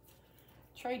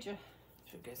 Trade you.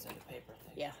 Should go in the paper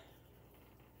thing. Yeah.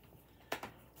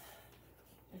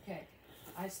 Okay.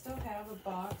 I still have a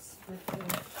box with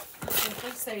the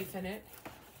Simply Safe in it.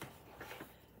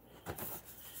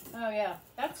 Oh yeah,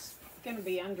 that's gonna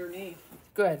be underneath.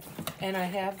 Good. And I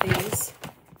have these.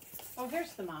 Oh,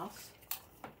 here's the mouse.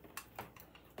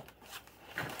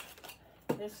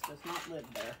 This does not live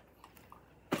there.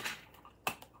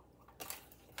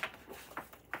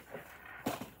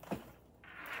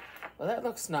 Well, that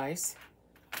looks nice.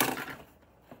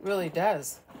 Really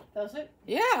does. Does it?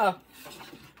 Yeah.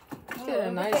 Oh,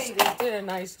 Did a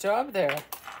nice job there.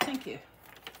 Thank you.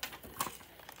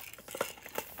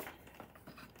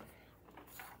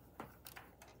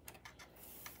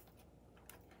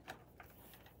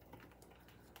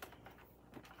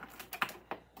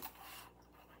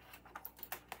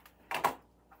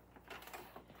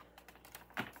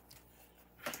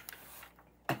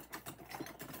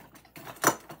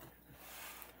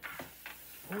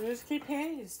 We'll just keep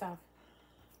handing you stuff.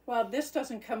 Well, this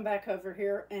doesn't come back over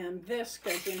here, and this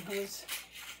goes in his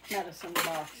medicine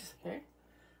box. Okay.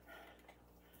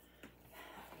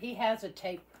 he has a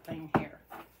tape thing here.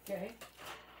 Okay.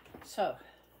 So,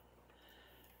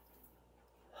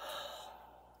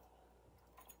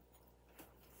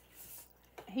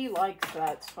 he likes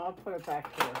that, so I'll put it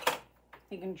back here.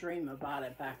 He can dream about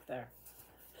it back there.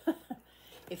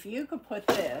 If you could put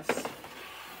this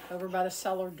over by the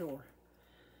cellar door.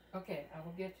 Okay, I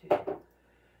will get to you.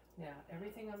 Now,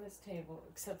 everything on this table,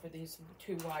 except for these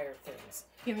 2 wire things.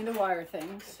 Give me the wire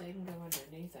things. They can go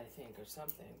underneath, I think, or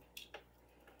something.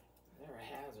 They're a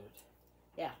hazard.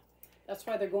 Yeah, that's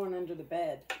why they're going under the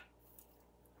bed.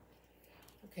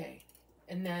 Okay,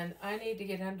 and then I need to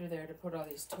get under there to put all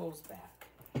these tools back.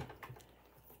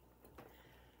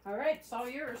 All right, it's all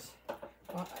yours.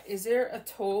 Well, is there a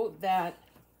tool that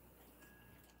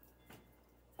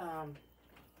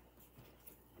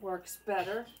works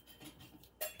better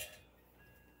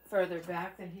further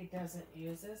back that he doesn't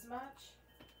use as much?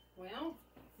 Well,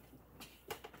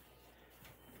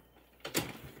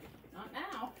 not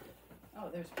now. Oh,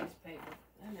 there's a piece of paper.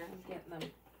 I know, I'm getting them.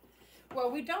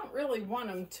 Well, we don't really want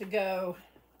them to go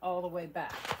all the way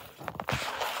back,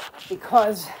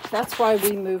 because that's why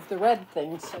we moved the red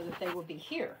things, so that they will be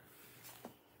here.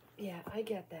 Yeah, I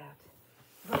get that.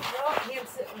 But y'all can't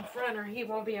sit in front or he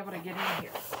won't be able to get in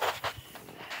here.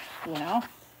 Well,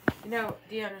 You know,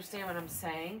 do you understand what I'm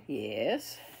saying?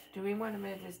 yes. Do we want to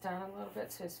move this down a little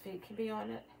bit so his feet can be on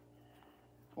it?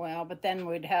 Well, but then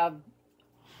we'd have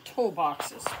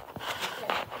toolboxes.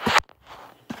 Okay.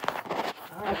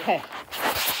 All right. Okay.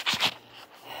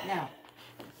 Now,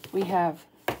 we have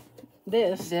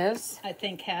This, I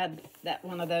think, had that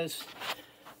one of those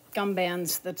gum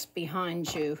bands that's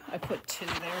behind you. I put 2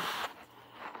 there.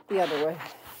 The other way.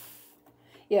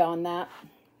 Yeah, on that.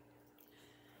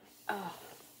 Oh,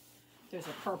 there's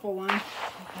a purple one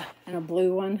and a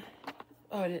blue one.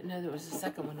 Oh, I didn't know there was a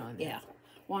second one on there. Yeah,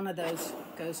 one of those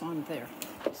goes on there.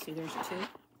 See, there's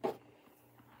 2.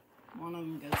 One of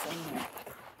them goes on there.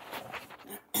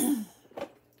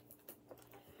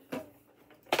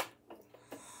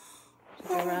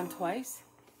 Go around twice?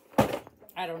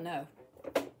 I don't know.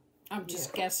 I'm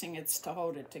just guessing it's to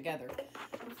hold it together.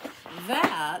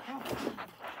 That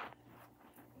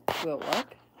will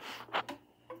work.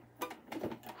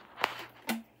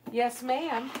 Yes,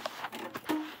 ma'am.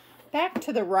 Back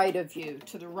to the right of you,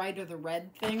 to the right of the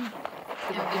red thing.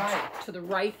 To the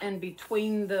right and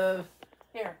between the...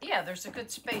 Here. Yeah, there's a good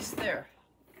space there.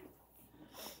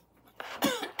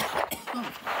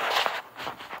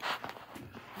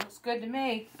 Looks good to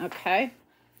me. Okay.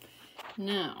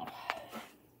 Now.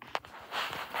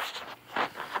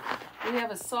 We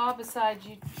have a saw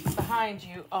behind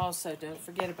you also. Don't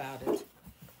forget about it.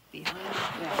 Behind.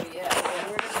 Oh, yeah.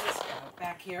 Where does this go?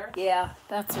 Back here? Yeah,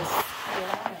 that's a...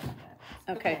 Yeah.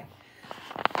 Okay.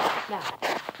 Now,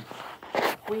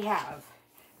 we have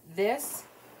this.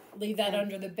 Leave that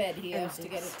under the bed. He has to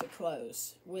get it to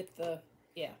close with the...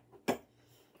 Yeah.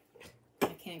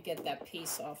 I can't get that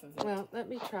piece off of it. Well, let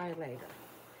me try later.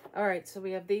 All right, so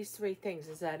we have these 3 things.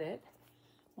 Is that it?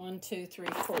 1, 2, 3,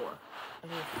 4.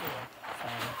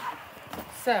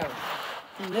 So,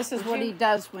 and this is what he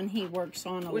does when he works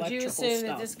on electrical stuff. Would you assume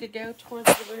that this could go towards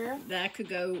the rear? That could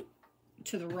go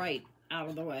to the right, out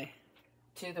of the way.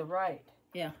 To the right.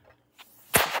 Yeah.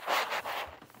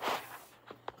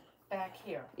 Back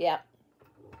here. Yeah.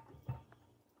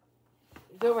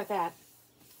 Go with that.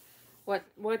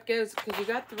 What goes, because you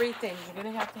got 3 things. You're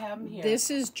going to have them here. This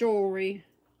is jewelry.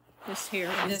 This here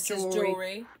is This jewelry. is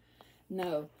jewelry.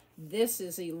 No, this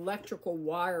is electrical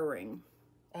wiring.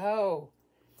 Oh.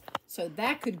 So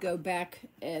that could go back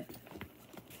at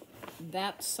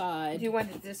that side. Do you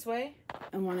want it this way?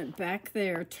 I want it back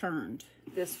there turned.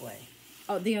 This way.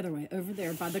 Oh, the other way, over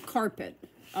there by the carpet.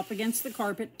 Up against the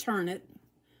carpet, turn it.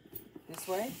 This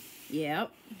way?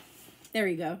 Yep. There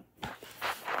you go.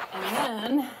 And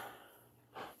then,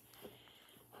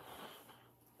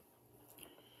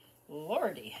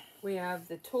 Lordy. We have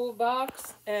the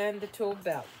toolbox and the tool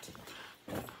belt.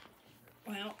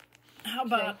 Well, how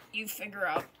about you figure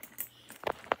out...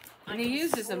 And he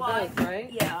uses them both,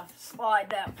 right? Yeah, slide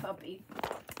that puppy.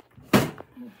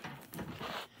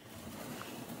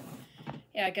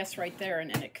 Yeah, I guess right there, and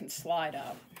then it can slide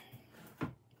up.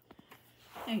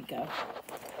 There you go.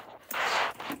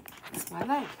 That's my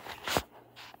leg.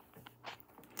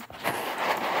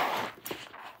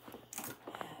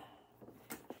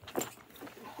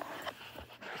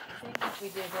 I think if we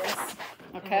did this,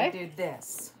 Okay. and we do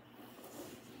this,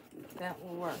 that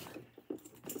will work.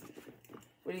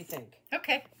 What do you think?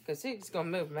 Okay. Because he's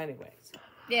going to move them anyways.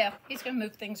 Yeah, he's going to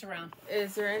move things around.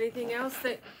 Is there anything else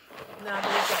that... Now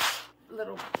there's that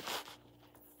little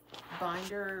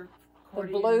binder... The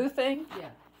accordion. blue thing? Yeah.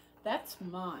 That's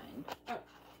mine. Oh.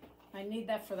 I need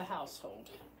that for the household.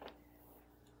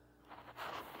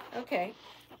 Okay.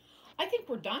 I think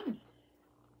we're done.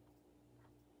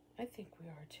 I think we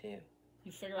are too.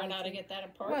 You figure out how to get that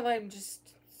apart? Well, I'm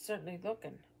just certainly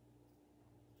looking.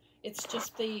 It's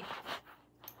just the...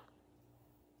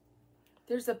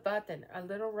 There's a button, a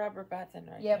little rubber button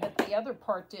right Yeah, there. but the other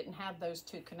part didn't have those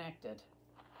two connected.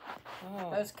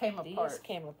 Oh, Those came apart. These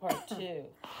came apart too.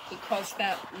 Because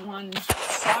that one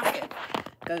socket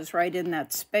goes right in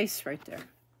that space right there.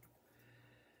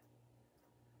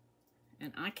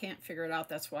 And I can't figure it out.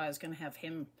 That's why I was going to have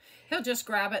him. He'll just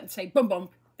grab it and say, boom, boom.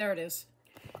 There it is.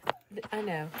 I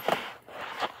know.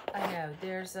 I know.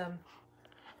 There's,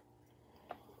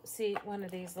 see one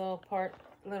of these little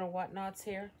whatnots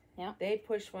here? Yeah. They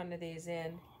push one of these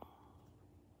in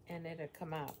and it'll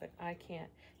come out, but I can't.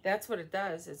 That's what it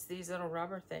does. It's these little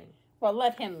rubber things. Well,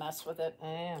 let him mess with it. I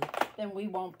am. Then we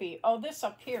won't be... Oh, this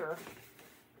up here.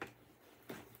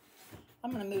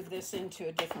 I'm going to move this into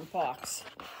a different box.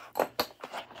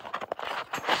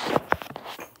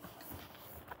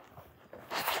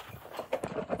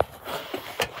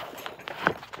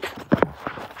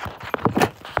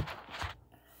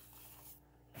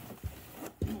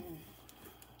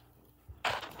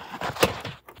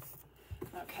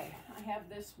 Okay, I have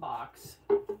this box.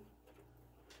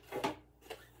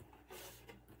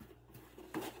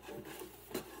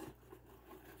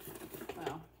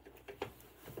 Well,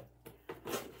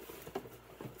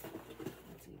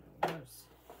 It's even worse.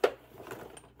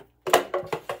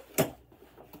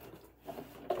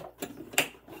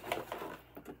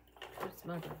 Where's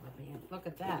my rubber band? Look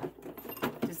at that.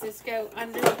 Does this go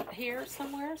under here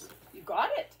somewhere? you got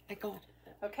it. I got it.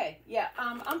 Okay, yeah,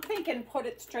 I'm thinking put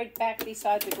it straight back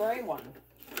beside the gray one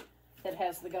that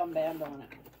has the gum band on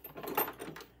it.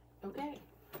 Okay.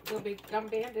 They'll be gum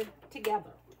banded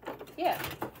together. Yeah.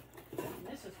 And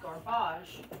this is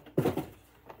garbage.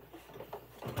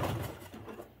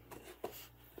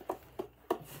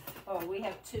 Oh, we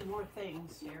have two more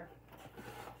things here.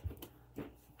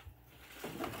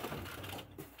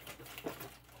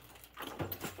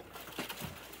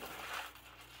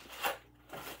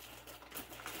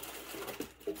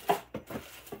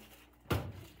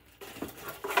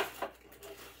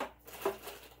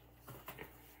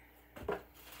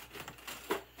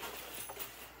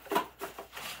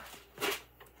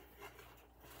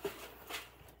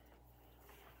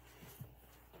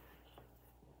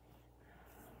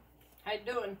 How you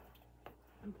doing?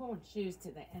 I'm pulling shoes to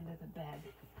the end of the bed.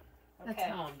 That's Okay.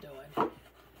 how I'm doing.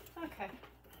 Okay.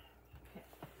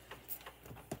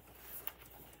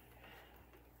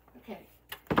 Okay.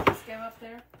 Let's go up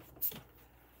there.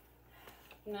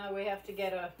 No, we have to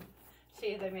get a...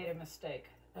 See, they made a mistake.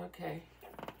 Okay.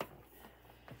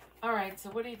 All right, so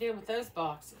what do you do with those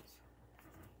boxes?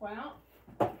 Well,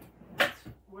 that's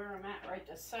where I'm at right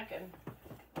this second.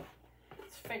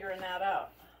 It's figuring that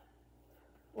out.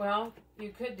 Well, you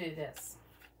could do this.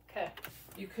 Okay.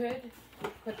 You could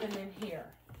put them in here.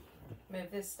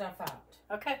 Move this stuff out.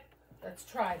 Okay. Let's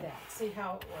try that. See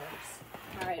how it works.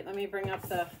 All right, let me bring up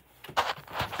the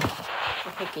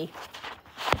hickey.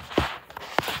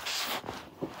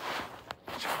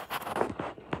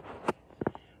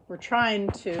 We're trying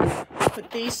to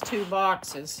put these two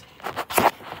boxes.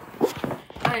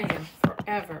 I am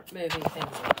forever moving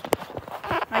things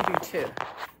around. I do too.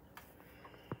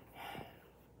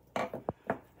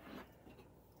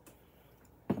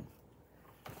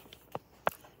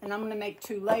 And I'm going to make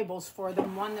two labels for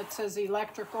them. One that says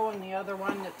electrical and the other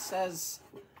one that says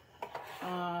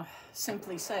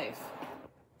Simply Safe.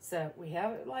 So we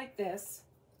have it like this.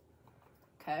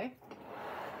 Okay.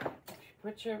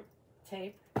 Put your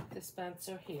tape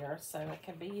dispenser here so it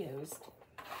can be used.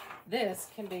 This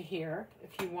can be here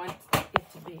if you want it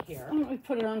to be here. Why don't we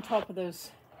put it on top of those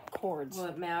cords? Will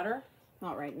it matter?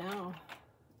 Not right now.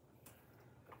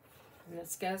 And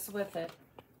this goes with it.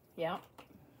 Yeah.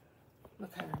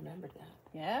 Look, I remembered that.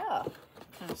 Yeah.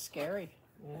 Kind of scary.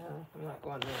 Yeah, I'm not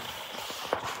going there.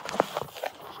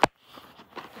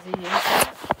 Does he use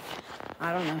that?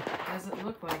 I don't know. Doesn't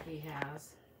look like he has.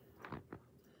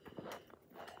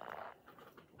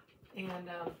 And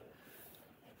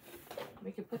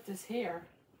we could put this here.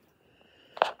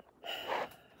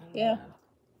 Yeah.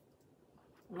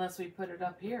 Unless we put it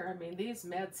up here. I mean, these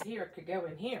meds here could go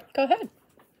in here. Go ahead.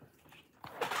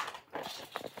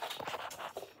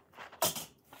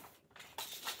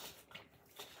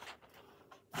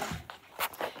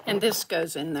 And this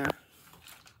goes in there.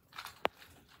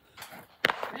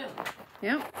 Really?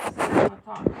 Yep.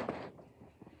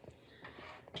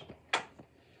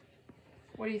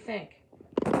 What do you think?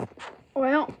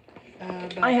 Well,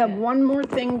 about I have that? one more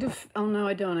thing to... Oh, no,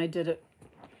 I don't. I did it.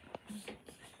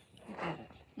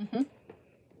 You did it.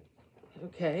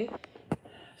 Okay.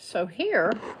 So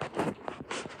here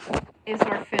is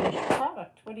our finished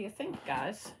product. What do you think,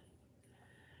 guys?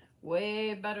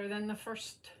 Way better than the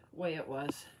first way it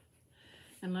was.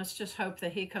 And let's just hope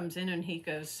that he comes in and he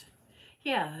goes,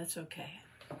 yeah, that's okay.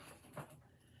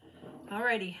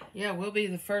 Alrighty. Yeah, we'll be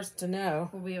the first to know.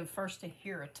 We'll be the first to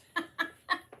hear it.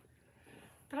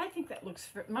 But I think that looks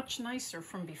much nicer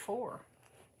from before.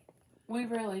 We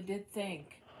really did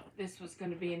think this was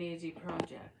going to be an easy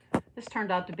project. This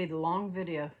turned out to be the long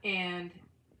video. And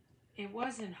it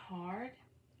wasn't hard.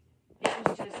 It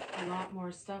was just a lot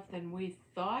more stuff than we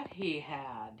thought he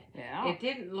had. Yeah. It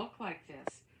didn't look like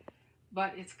this.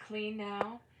 But it's clean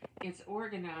now. It's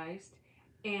organized.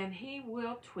 And he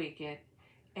will tweak it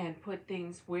and put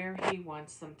things where he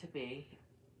wants them to be.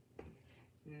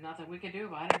 Nothing we can do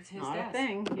about it. It's his Not desk. a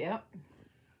thing, yep.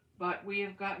 But we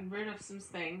have gotten rid of some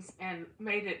things and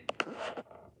made it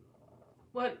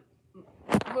what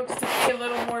looks to be a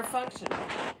little more functional.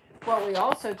 What we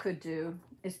also could do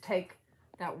is take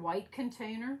that white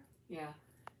container, Yeah.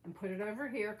 and put it over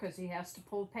here because he has to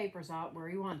pull papers out where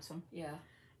he wants them. Yeah.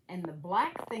 And the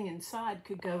black thing inside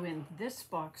could go in this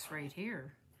box right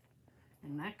here.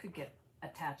 And that could get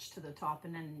attached to the top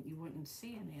and then you wouldn't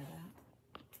see any of that.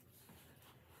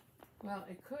 Well,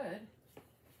 it could.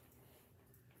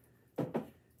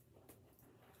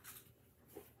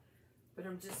 But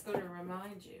I'm just going to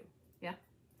remind you. Yeah.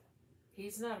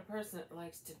 He's not a person that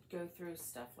likes to go through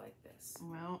stuff like this.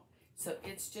 Well, So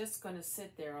it's just going to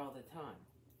sit there all the time.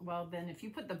 well then if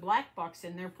you put the black box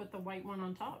in there, put the white one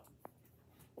on top.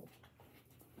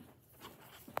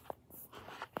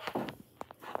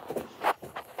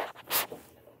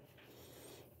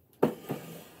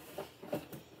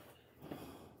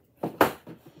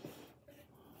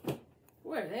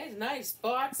 Boy, they're nice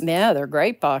boxes. Yeah, they're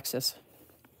great boxes.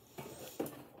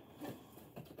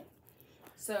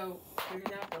 So we're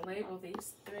going to have to label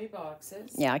these 3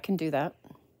 boxes. Yeah, I can do that.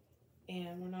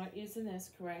 And we're not using this,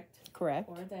 correct? Correct.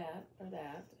 Or that, or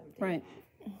that. Right.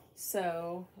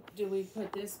 So, do we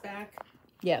put this back?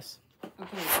 Yes.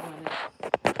 Okay,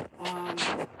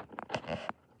 so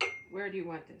where do you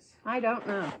want this? I don't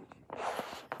know.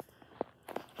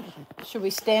 Should we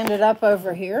stand it up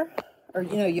over here? Or,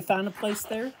 you know, you found a place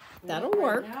there? That'll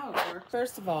work. Right now it works.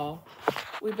 First of all,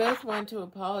 we both want to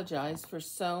apologize for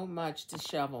so much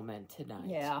dishevelment tonight.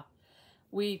 Yeah.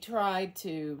 We tried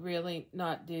to really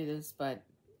not do this, but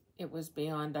it was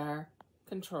beyond our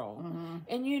control. Mm-hmm.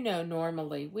 And you know,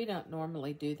 normally, we don't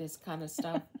normally do this kind of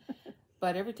stuff.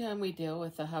 But every time we deal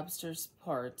with the Hubster's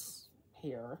parts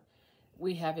here,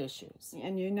 we have issues.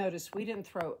 And you notice we didn't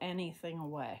throw anything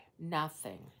away.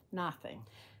 Nothing. Nothing.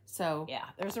 So, Yeah,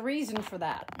 there's a reason for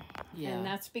that. yeah. And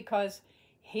that's because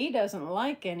he doesn't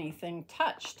like anything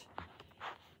touched.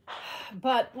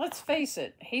 But let's face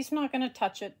it, he's not going to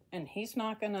touch it, and he's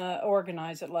not going to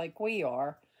organize it like we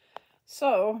are.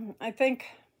 So, I think,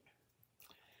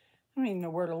 I don't even know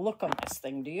where to look on this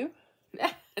thing, do you?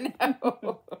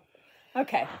 No.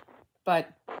 Okay.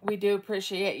 But we do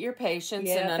appreciate your patience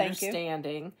Yeah, and thank you.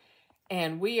 understanding.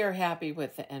 And we are happy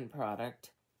with the end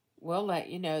product. We'll let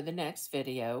you know the next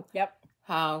video Yep.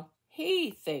 how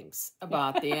he thinks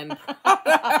about the end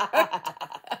product.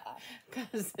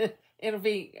 Because it'll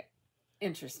be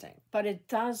interesting. But it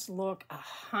does look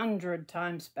 100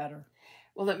 times better.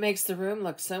 Well, it makes the room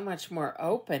look so much more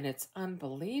open. It's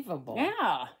unbelievable.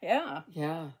 Yeah, yeah.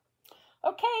 Yeah,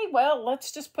 Okay, well,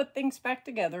 let's just put things back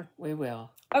together. we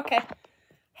will. Okay.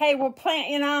 Hey, we'll plant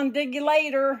you on, dig you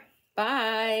later.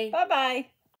 Bye. Bye-bye.